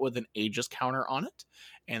exile it with an Aegis counter on it.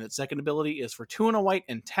 And its second ability is for 2 and a white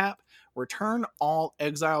and tap, return all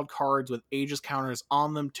exiled cards with Aegis counters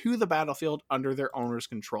on them to the battlefield under their owner's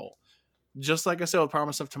control. Just like I said with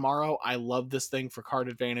Promise of Tomorrow, I love this thing for card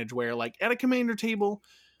advantage where, like, at a commander table,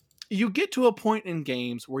 you get to a point in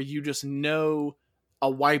games where you just know a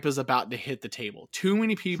wipe is about to hit the table. Too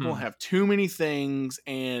many people have too many things,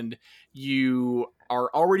 and you are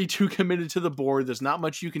already too committed to the board. There's not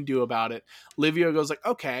much you can do about it. Livio goes like,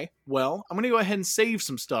 okay, well, I'm going to go ahead and save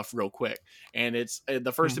some stuff real quick. And it's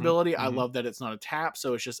the first ability. I love that it's not a tap.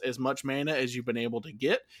 So it's just as much mana as you've been able to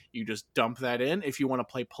get. You just dump that in. If you want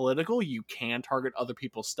to play political, you can target other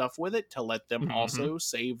people's stuff with it to let them also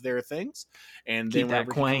save their things. And Keep then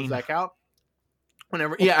whenever that he comes back out, he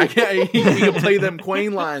can play them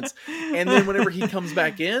Quain lines. And then whenever he comes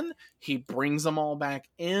back in, he brings them all back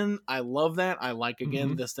in. I love that. I like,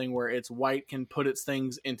 again, this thing where it's white can put its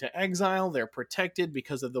things into exile. They're protected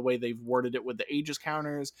because of the way they've worded it with the Aegis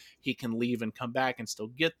counters. He can leave and come back and still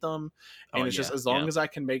get them. And it's just as long as I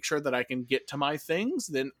can make sure that I can get to my things,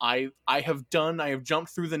 then I have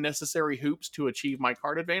jumped through the necessary hoops to achieve my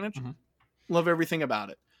card advantage. Love everything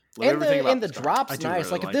about it. And the drop's nice.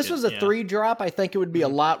 Really like if this was a 3-drop, I think it would be a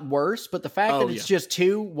lot worse. But the fact that it's just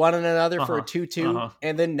 2, one and another for a 2/2,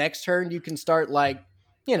 and then next turn you can start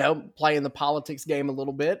playing the politics game a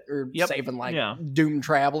little bit, or saving Doom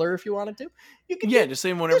Traveler if you wanted to. You can just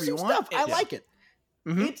save whatever you want. I like it.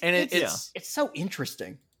 It's so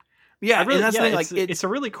interesting. Yeah, it's a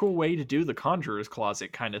really cool way to do the Conjurer's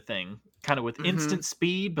Closet kind of thing, kind of with instant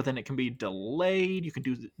speed, but then it can be delayed. You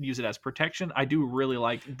can use it as protection. I do really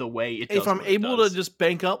like the way it does. If I'm able to just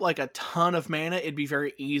bank up like a ton of mana, it'd be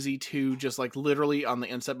very easy to just like literally on the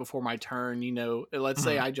inset before my turn. Let's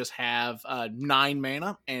say I just have 9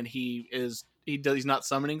 mana and he's not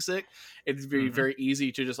summoning sick. It'd be very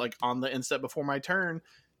easy to just like on the inset before my turn,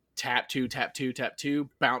 tap 2, tap 2, tap 2,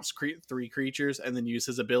 bounce 3 creatures, and then use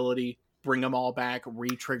his ability, bring them all back,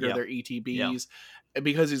 re-trigger their ETBs.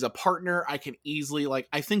 Because he's a partner, I can easily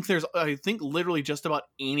I think literally just about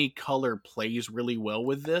any color plays really well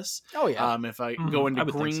with this. Oh yeah. If I go into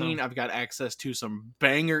green, I've got access to some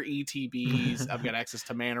banger ETBs. I've got access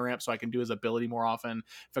to mana ramp, so I can do his ability more often.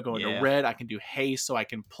 If I go into red, I can do haste, so I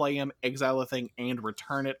can play him, exile a thing, and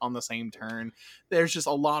return it on the same turn. There's just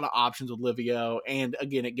a lot of options with Livio, and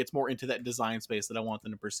again, it gets more into that design space that I want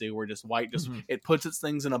them to pursue, where just white it puts its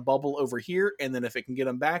things in a bubble over here, and then if it can get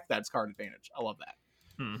them back, that's card advantage. I love that.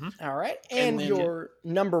 All right. And your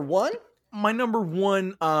number 1? My number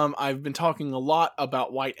 1, I've been talking a lot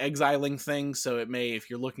about white exiling things, so it may, if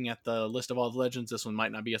you're looking at the list of all the legends, this one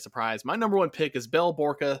might not be a surprise. My number 1 pick is Bell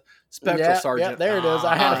Borca, Spectral Sergeant. Yeah, there it is.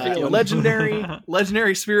 I had a feeling.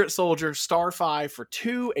 Legendary Spirit Soldier, star 5 for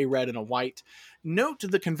 2, a red and a white. Note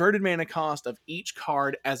the converted mana cost of each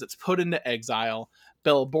card as it's put into exile.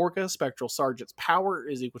 Bell Borca, Spectral Sergeant's power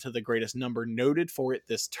is equal to the greatest number noted for it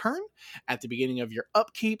this turn. At the beginning of your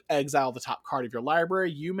upkeep, exile the top card of your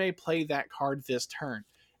library. You may play that card this turn.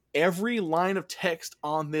 Every line of text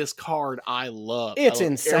on this card I love. It's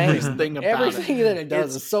insane. Everything about Everything that it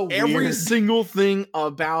does is so weird. Every single thing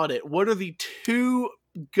about it. What are the 2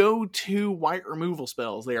 go-to white removal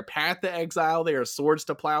spells? They are Path to Exile, they are Swords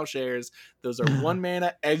to Plowshares. Those are 1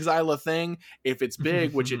 mana, exile a thing. If it's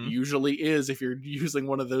big, which it usually is if you're using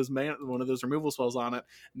one of those removal spells on it,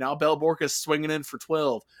 now Bell Borca's swinging in for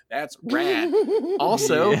 12. That's rad.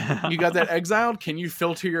 Also, you got that exiled. Can you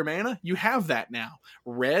filter your mana? You have that now.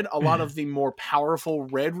 Red, a lot of the more powerful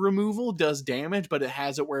red removal does damage, but it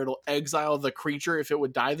has it where it'll exile the creature if it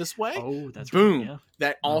would die this way. Oh, that's boom. Right, yeah.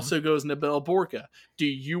 That also goes into Bell Borca. Do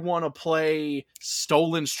you want to play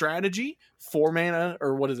Stolen Strategy? 4 mana,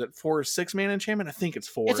 or what is it? 4 or 6 mana enchantment? I think it's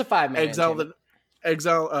 4. It's a 5 mana enchantment.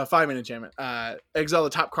 5 mana enchantment. Exile the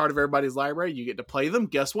top card of everybody's library. You get to play them.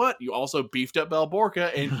 Guess what? You also beefed up Bell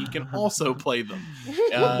Borca, and he can also play them.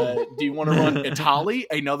 Do you want to run Itali,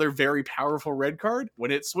 another very powerful red card? When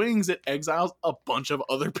it swings, it exiles a bunch of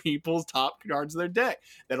other people's top cards of their deck.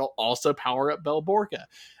 That'll also power up Bell Borca.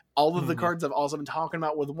 All of the cards I've also been talking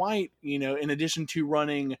about with white, in addition to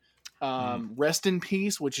running Rest in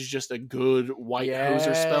Peace, which is just a good white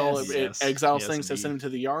hoser spell. It exiles things to send them to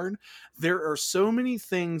the yard. There are so many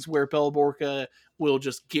things where Bell Borca will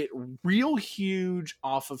just get real huge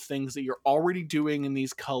off of things that you're already doing in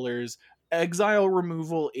these colors exile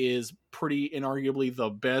removal is pretty inarguably the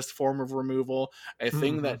best form of removal. A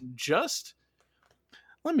thing that just,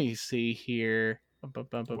 let me see here.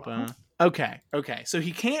 Okay. So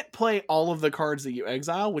he can't play all of the cards that you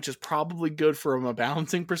exile, which is probably good from a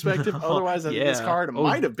balancing perspective. Otherwise, I think this card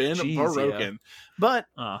might have been broken. But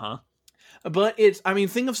But it's, I mean,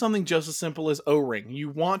 think of something just as simple as O-Ring. You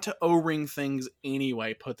want to O-Ring things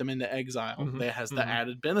anyway, put them into exile. That has the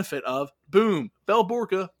added benefit of, boom,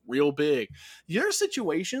 Belborca, real big. There are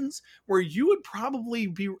situations where you would probably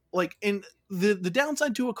be, like, in the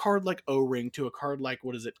downside to a card like O-Ring, to a card like,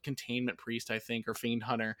 what is it, Containment Priest, I think, or Fiend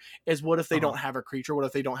Hunter, is what if they don't have a creature? What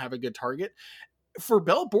if they don't have a good target? For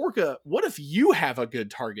Belborca, what if you have a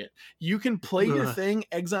good target? You can play your thing,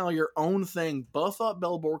 exile your own thing, buff up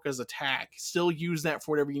Belborca's attack, still use that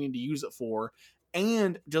for whatever you need to use it for.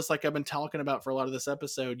 And just like I've been talking about for a lot of this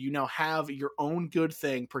episode, you now have your own good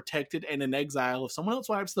thing protected and in exile. If someone else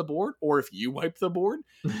wipes the board, or if you wipe the board,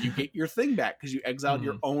 you get your thing back because you exiled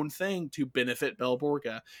your own thing to benefit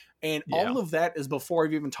Belborca. And all of that is before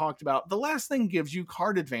I've even talked about the last thing gives you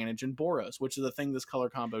card advantage in Boros, which is the thing this color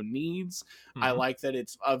combo needs. I like that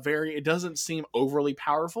it's it doesn't seem overly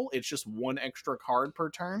powerful. It's just one extra card per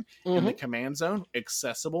turn in the command zone.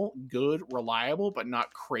 Accessible, good, reliable, but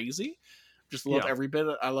not crazy. Just love every bit.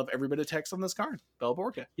 I love every bit of text on this card,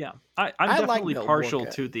 Belborca. Yeah, I'm definitely partial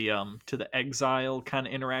to the exile kind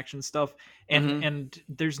of interaction stuff, and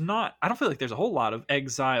there's not. I don't feel like there's a whole lot of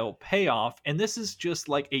exile payoff, and this is just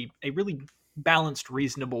like a really balanced,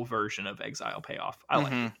 reasonable version of exile payoff. I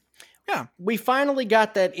like it. Yeah, we finally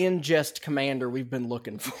got that ingest commander we've been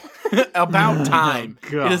looking for. About time.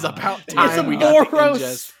 It is about time. It's a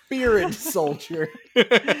Boros Spirit Soldier.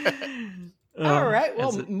 All right,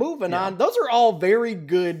 well, moving on. Those are all very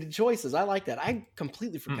good choices. I like that. I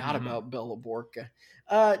completely forgot about Belborca.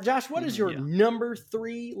 Josh, what is your number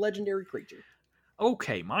 3 legendary creature?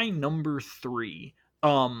 Okay, my number 3.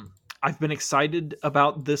 I've been excited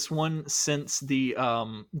about this one since the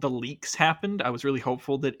leaks happened. I was really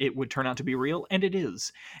hopeful that it would turn out to be real, and it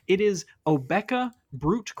is. It is Obeka,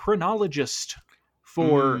 Brute Chronologist,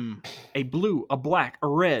 for a blue, a black, a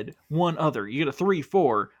red, one other. You get a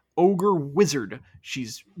 3/4. Ogre Wizard.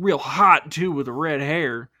 She's real hot too with the red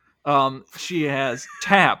hair. She has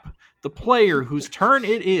tap. The player whose turn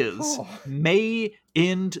it is may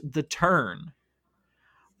end the turn.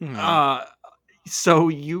 So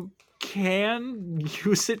you can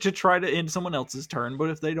use it to try to end someone else's turn, but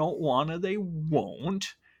if they don't want to, they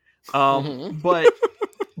won't.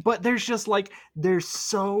 But there's just there's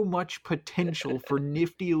so much potential for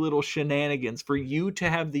nifty little shenanigans for you to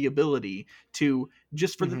have the ability to,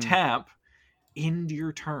 just for the tap, end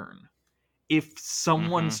your turn. If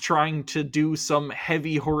someone's trying to do some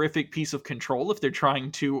heavy, horrific piece of control, if they're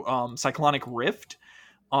trying to Cyclonic Rift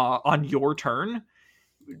on your turn,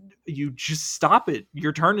 you just stop it.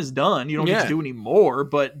 Your turn is done. You don't get to do any more,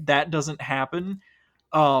 but that doesn't happen.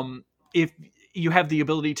 If you have the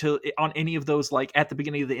ability to, on any of those, like at the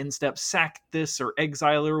beginning of the end step, sack this or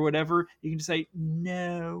exile or whatever, you can just say,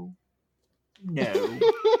 no. There's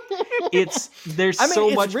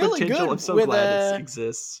so much really potential. I'm so glad it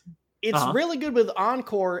exists. It's really good with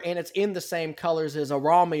Encore, and it's in the same colors as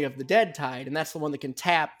Arami of the Dead Tide, and that's the one that can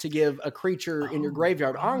tap to give a creature in your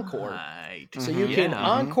graveyard Encore. So you can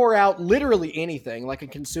Encore out literally anything, like a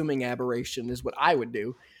Consuming Aberration is what I would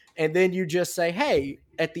do. And then you just say, hey,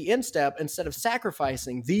 at the end step, instead of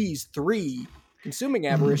sacrificing these 3 Consuming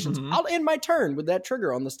Aberrations, I'll end my turn with that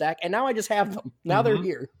trigger on the stack, and now I just have them. Now they're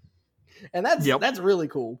here. And that's really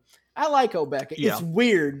cool. I like Obeka. Yeah. It's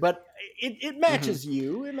weird, but it matches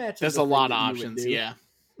you. It matches. There's a lot of options. Yeah.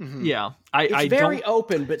 Yeah. It's very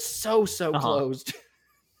open, but so closed.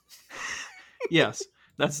 Yes.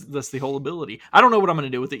 That's the whole ability. I don't know what I'm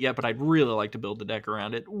going to do with it yet, but I'd really like to build the deck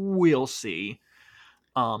around it. We'll see.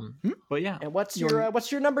 But yeah. And what's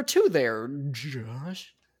your number 2 there,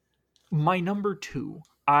 Josh? My number 2.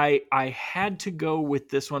 I had to go with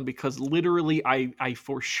this one because literally I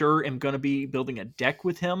for sure am going to be building a deck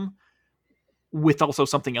with him, with also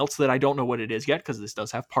something else that I don't know what it is yet, because this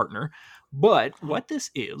does have partner. But what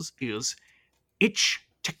this is Itch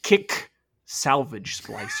to Kick Salvage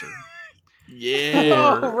Splicer.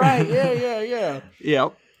 Yeah. Oh, right. Yeah.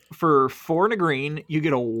 Yep. For 4 and a green, you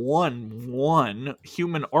get a 1/1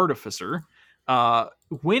 Human Artificer.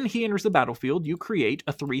 When he enters the battlefield, you create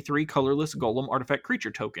a 3/3 colorless golem artifact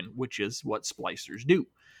creature token, which is what splicers do.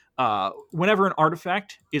 Whenever an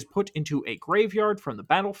artifact is put into a graveyard from the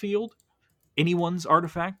battlefield, anyone's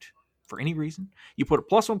artifact, for any reason, you put a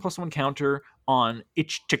 +1/+1 counter on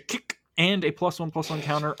Itch to Kick and a +1/+1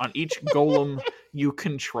 counter on each golem you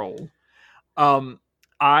control.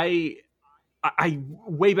 I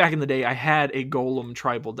way back in the day, I had a Golem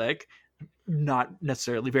tribal deck. Not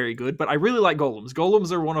necessarily very good, but I really like golems.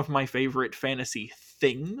 Golems are one of my favorite fantasy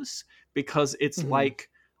things because it's like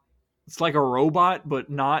a robot, but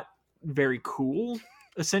not very cool.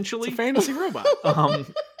 Essentially, It's a fantasy robot.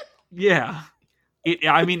 Yeah.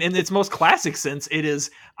 I mean, in its most classic sense, it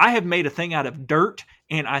is. I have made a thing out of dirt,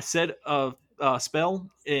 and I said a spell,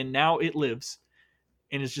 and now it lives,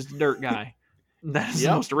 and it's just a dirt guy. That's the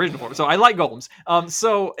most original form. So I like golems.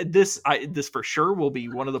 So this for sure will be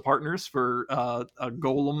one of the partners for a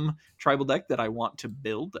golem tribal deck that I want to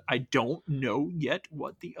build. I don't know yet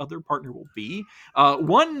what the other partner will be.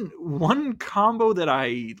 One combo that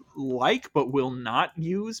I like but will not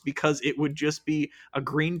use because it would just be a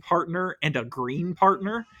green partner and a green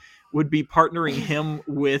partner would be partnering him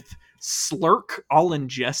with Slurk All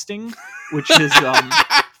Ingesting, which is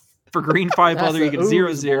for green 5 other, you get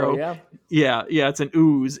 0/0. Boy, yeah, it's an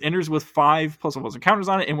ooze. Enters with 5+1/+1 counters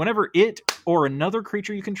on it, and whenever it or another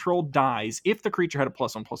creature you control dies, if the creature had a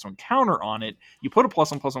 +1/+1 counter on it, you put a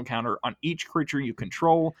 +1/+1 counter on each creature you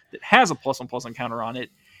control that has a +1/+1 counter on it.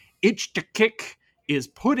 Itch to Kick is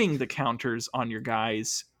putting the counters on your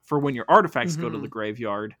guys for when your artifacts go to the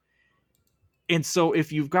graveyard. And so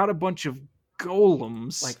if you've got a bunch of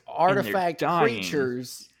golems, like artifact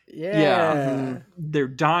creatures. They're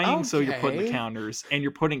dying, so you're putting the counters, and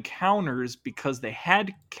you're putting counters because they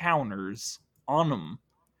had counters on them.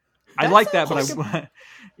 I like that, but also, I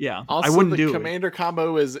I wouldn't do it. The commander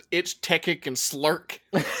combo is Itch, Techic, and Slurk.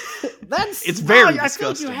 It's very disgusting. I feel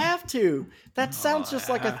like you have to. That sounds just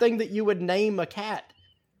like a thing that you would name a cat.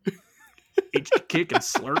 Itch, Kick, and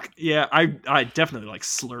Slurk. Yeah, I definitely like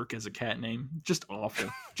Slurk as a cat name. Just awful.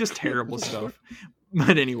 Just terrible stuff.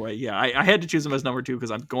 But anyway, yeah, I had to choose him as number 2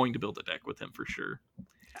 because I'm going to build a deck with him for sure.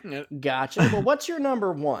 Gotcha. Well, what's your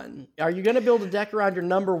number 1? Are you going to build a deck around your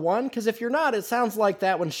number 1? Because if you're not, it sounds like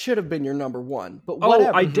that one should have been your number 1. But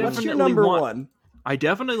whatever. What's your number 1? I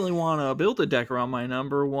definitely want to build a deck around my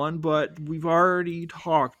number 1, but we've already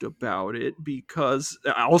talked about it because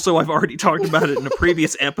also I've already talked about it in a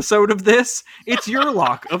previous episode of this. It's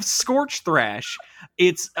Yurlok of Scorch Thrash.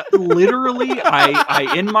 It's literally,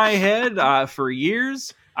 I in my head for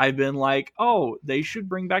years, I've been like, oh, they should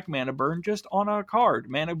bring back Mana Burn just on a card.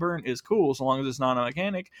 Mana Burn is cool so long as it's not a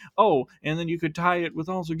mechanic. Oh, and then you could tie it with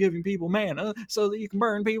also giving people mana so that you can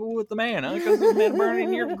burn people with the mana because the Mana Burn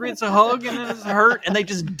and your grid's a hug and it's a hurt. And they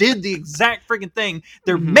just did the exact freaking thing.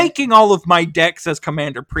 They're making all of my decks as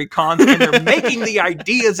Commander Precons, and they're making the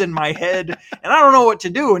ideas in my head, and I don't know what to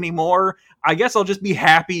do anymore. I guess I'll just be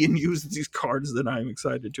happy and use these cards that I'm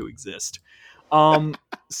excited to exist.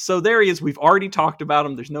 So there he is. We've already talked about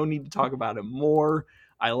him. There's no need to talk about him more.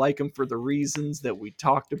 I like him for the reasons that we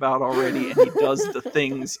talked about already, and he does the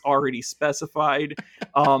things already specified.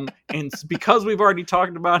 And because we've already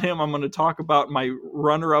talked about him, I'm going to talk about my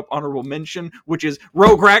runner-up honorable mention, which is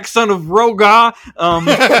Rograk, son of Roga.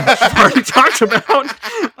 I've already talked about.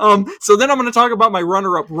 So then I'm going to talk about my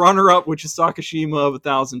runner-up, which is Sakashima of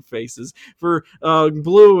 1,000 Faces. For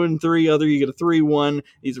blue and 3 other, you get a 3/1.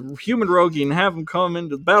 He's a human rogue. You can have him come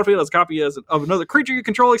into the battlefield as a copy of another creature you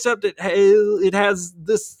control, except it has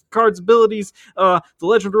this card's abilities. The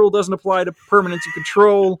legend rule doesn't apply to permanents you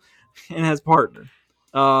control, and has partner.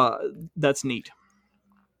 That's neat.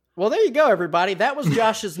 Well, there you go, everybody. That was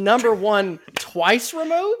Josh's number 1 twice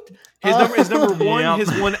removed. His number 1, his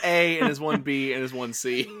 1A, and his 1B, and his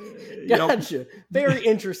 1C. Gotcha. Yep. Very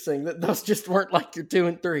interesting that those just weren't like your 2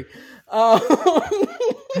 and 3.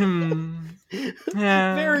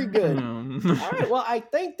 Very good. All right. Well, I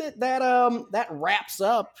think that wraps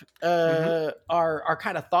up our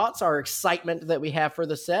kind of thoughts, our excitement that we have for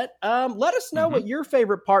the set. Let us know what your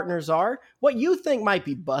favorite partners are, what you think might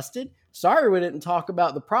be busted. Sorry we didn't talk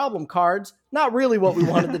about the problem cards. Not really what we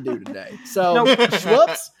wanted to do today. So,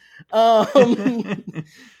 whoops.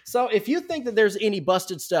 So if you think that there's any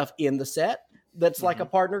busted stuff in the set that's like a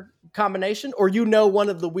partner combination, or you know one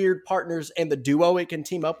of the weird partners and the duo it can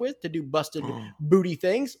team up with to do busted booty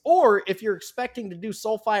things, or if you're expecting to do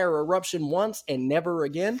Soulfire Eruption once and never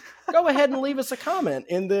again, go ahead and leave us a comment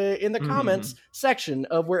in the comments section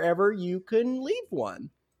of wherever you can leave one.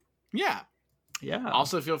 Yeah.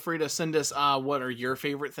 Also, feel free to send us what are your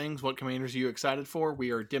favorite things? What commanders are you excited for? We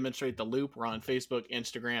are Demonstrate the Loop. We're on Facebook,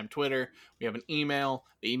 Instagram, Twitter. We have an email.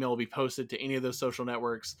 The email will be posted to any of those social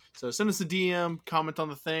networks. So send us a DM, comment on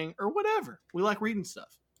the thing, or whatever. We like reading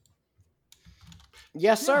stuff.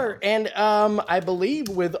 Yes, sir. And I believe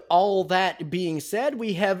with all that being said,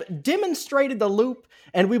 we have demonstrated the loop,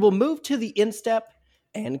 and we will move to the instep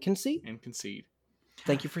and concede.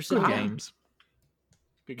 Thank you for sitting down. Games.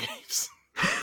 Good games.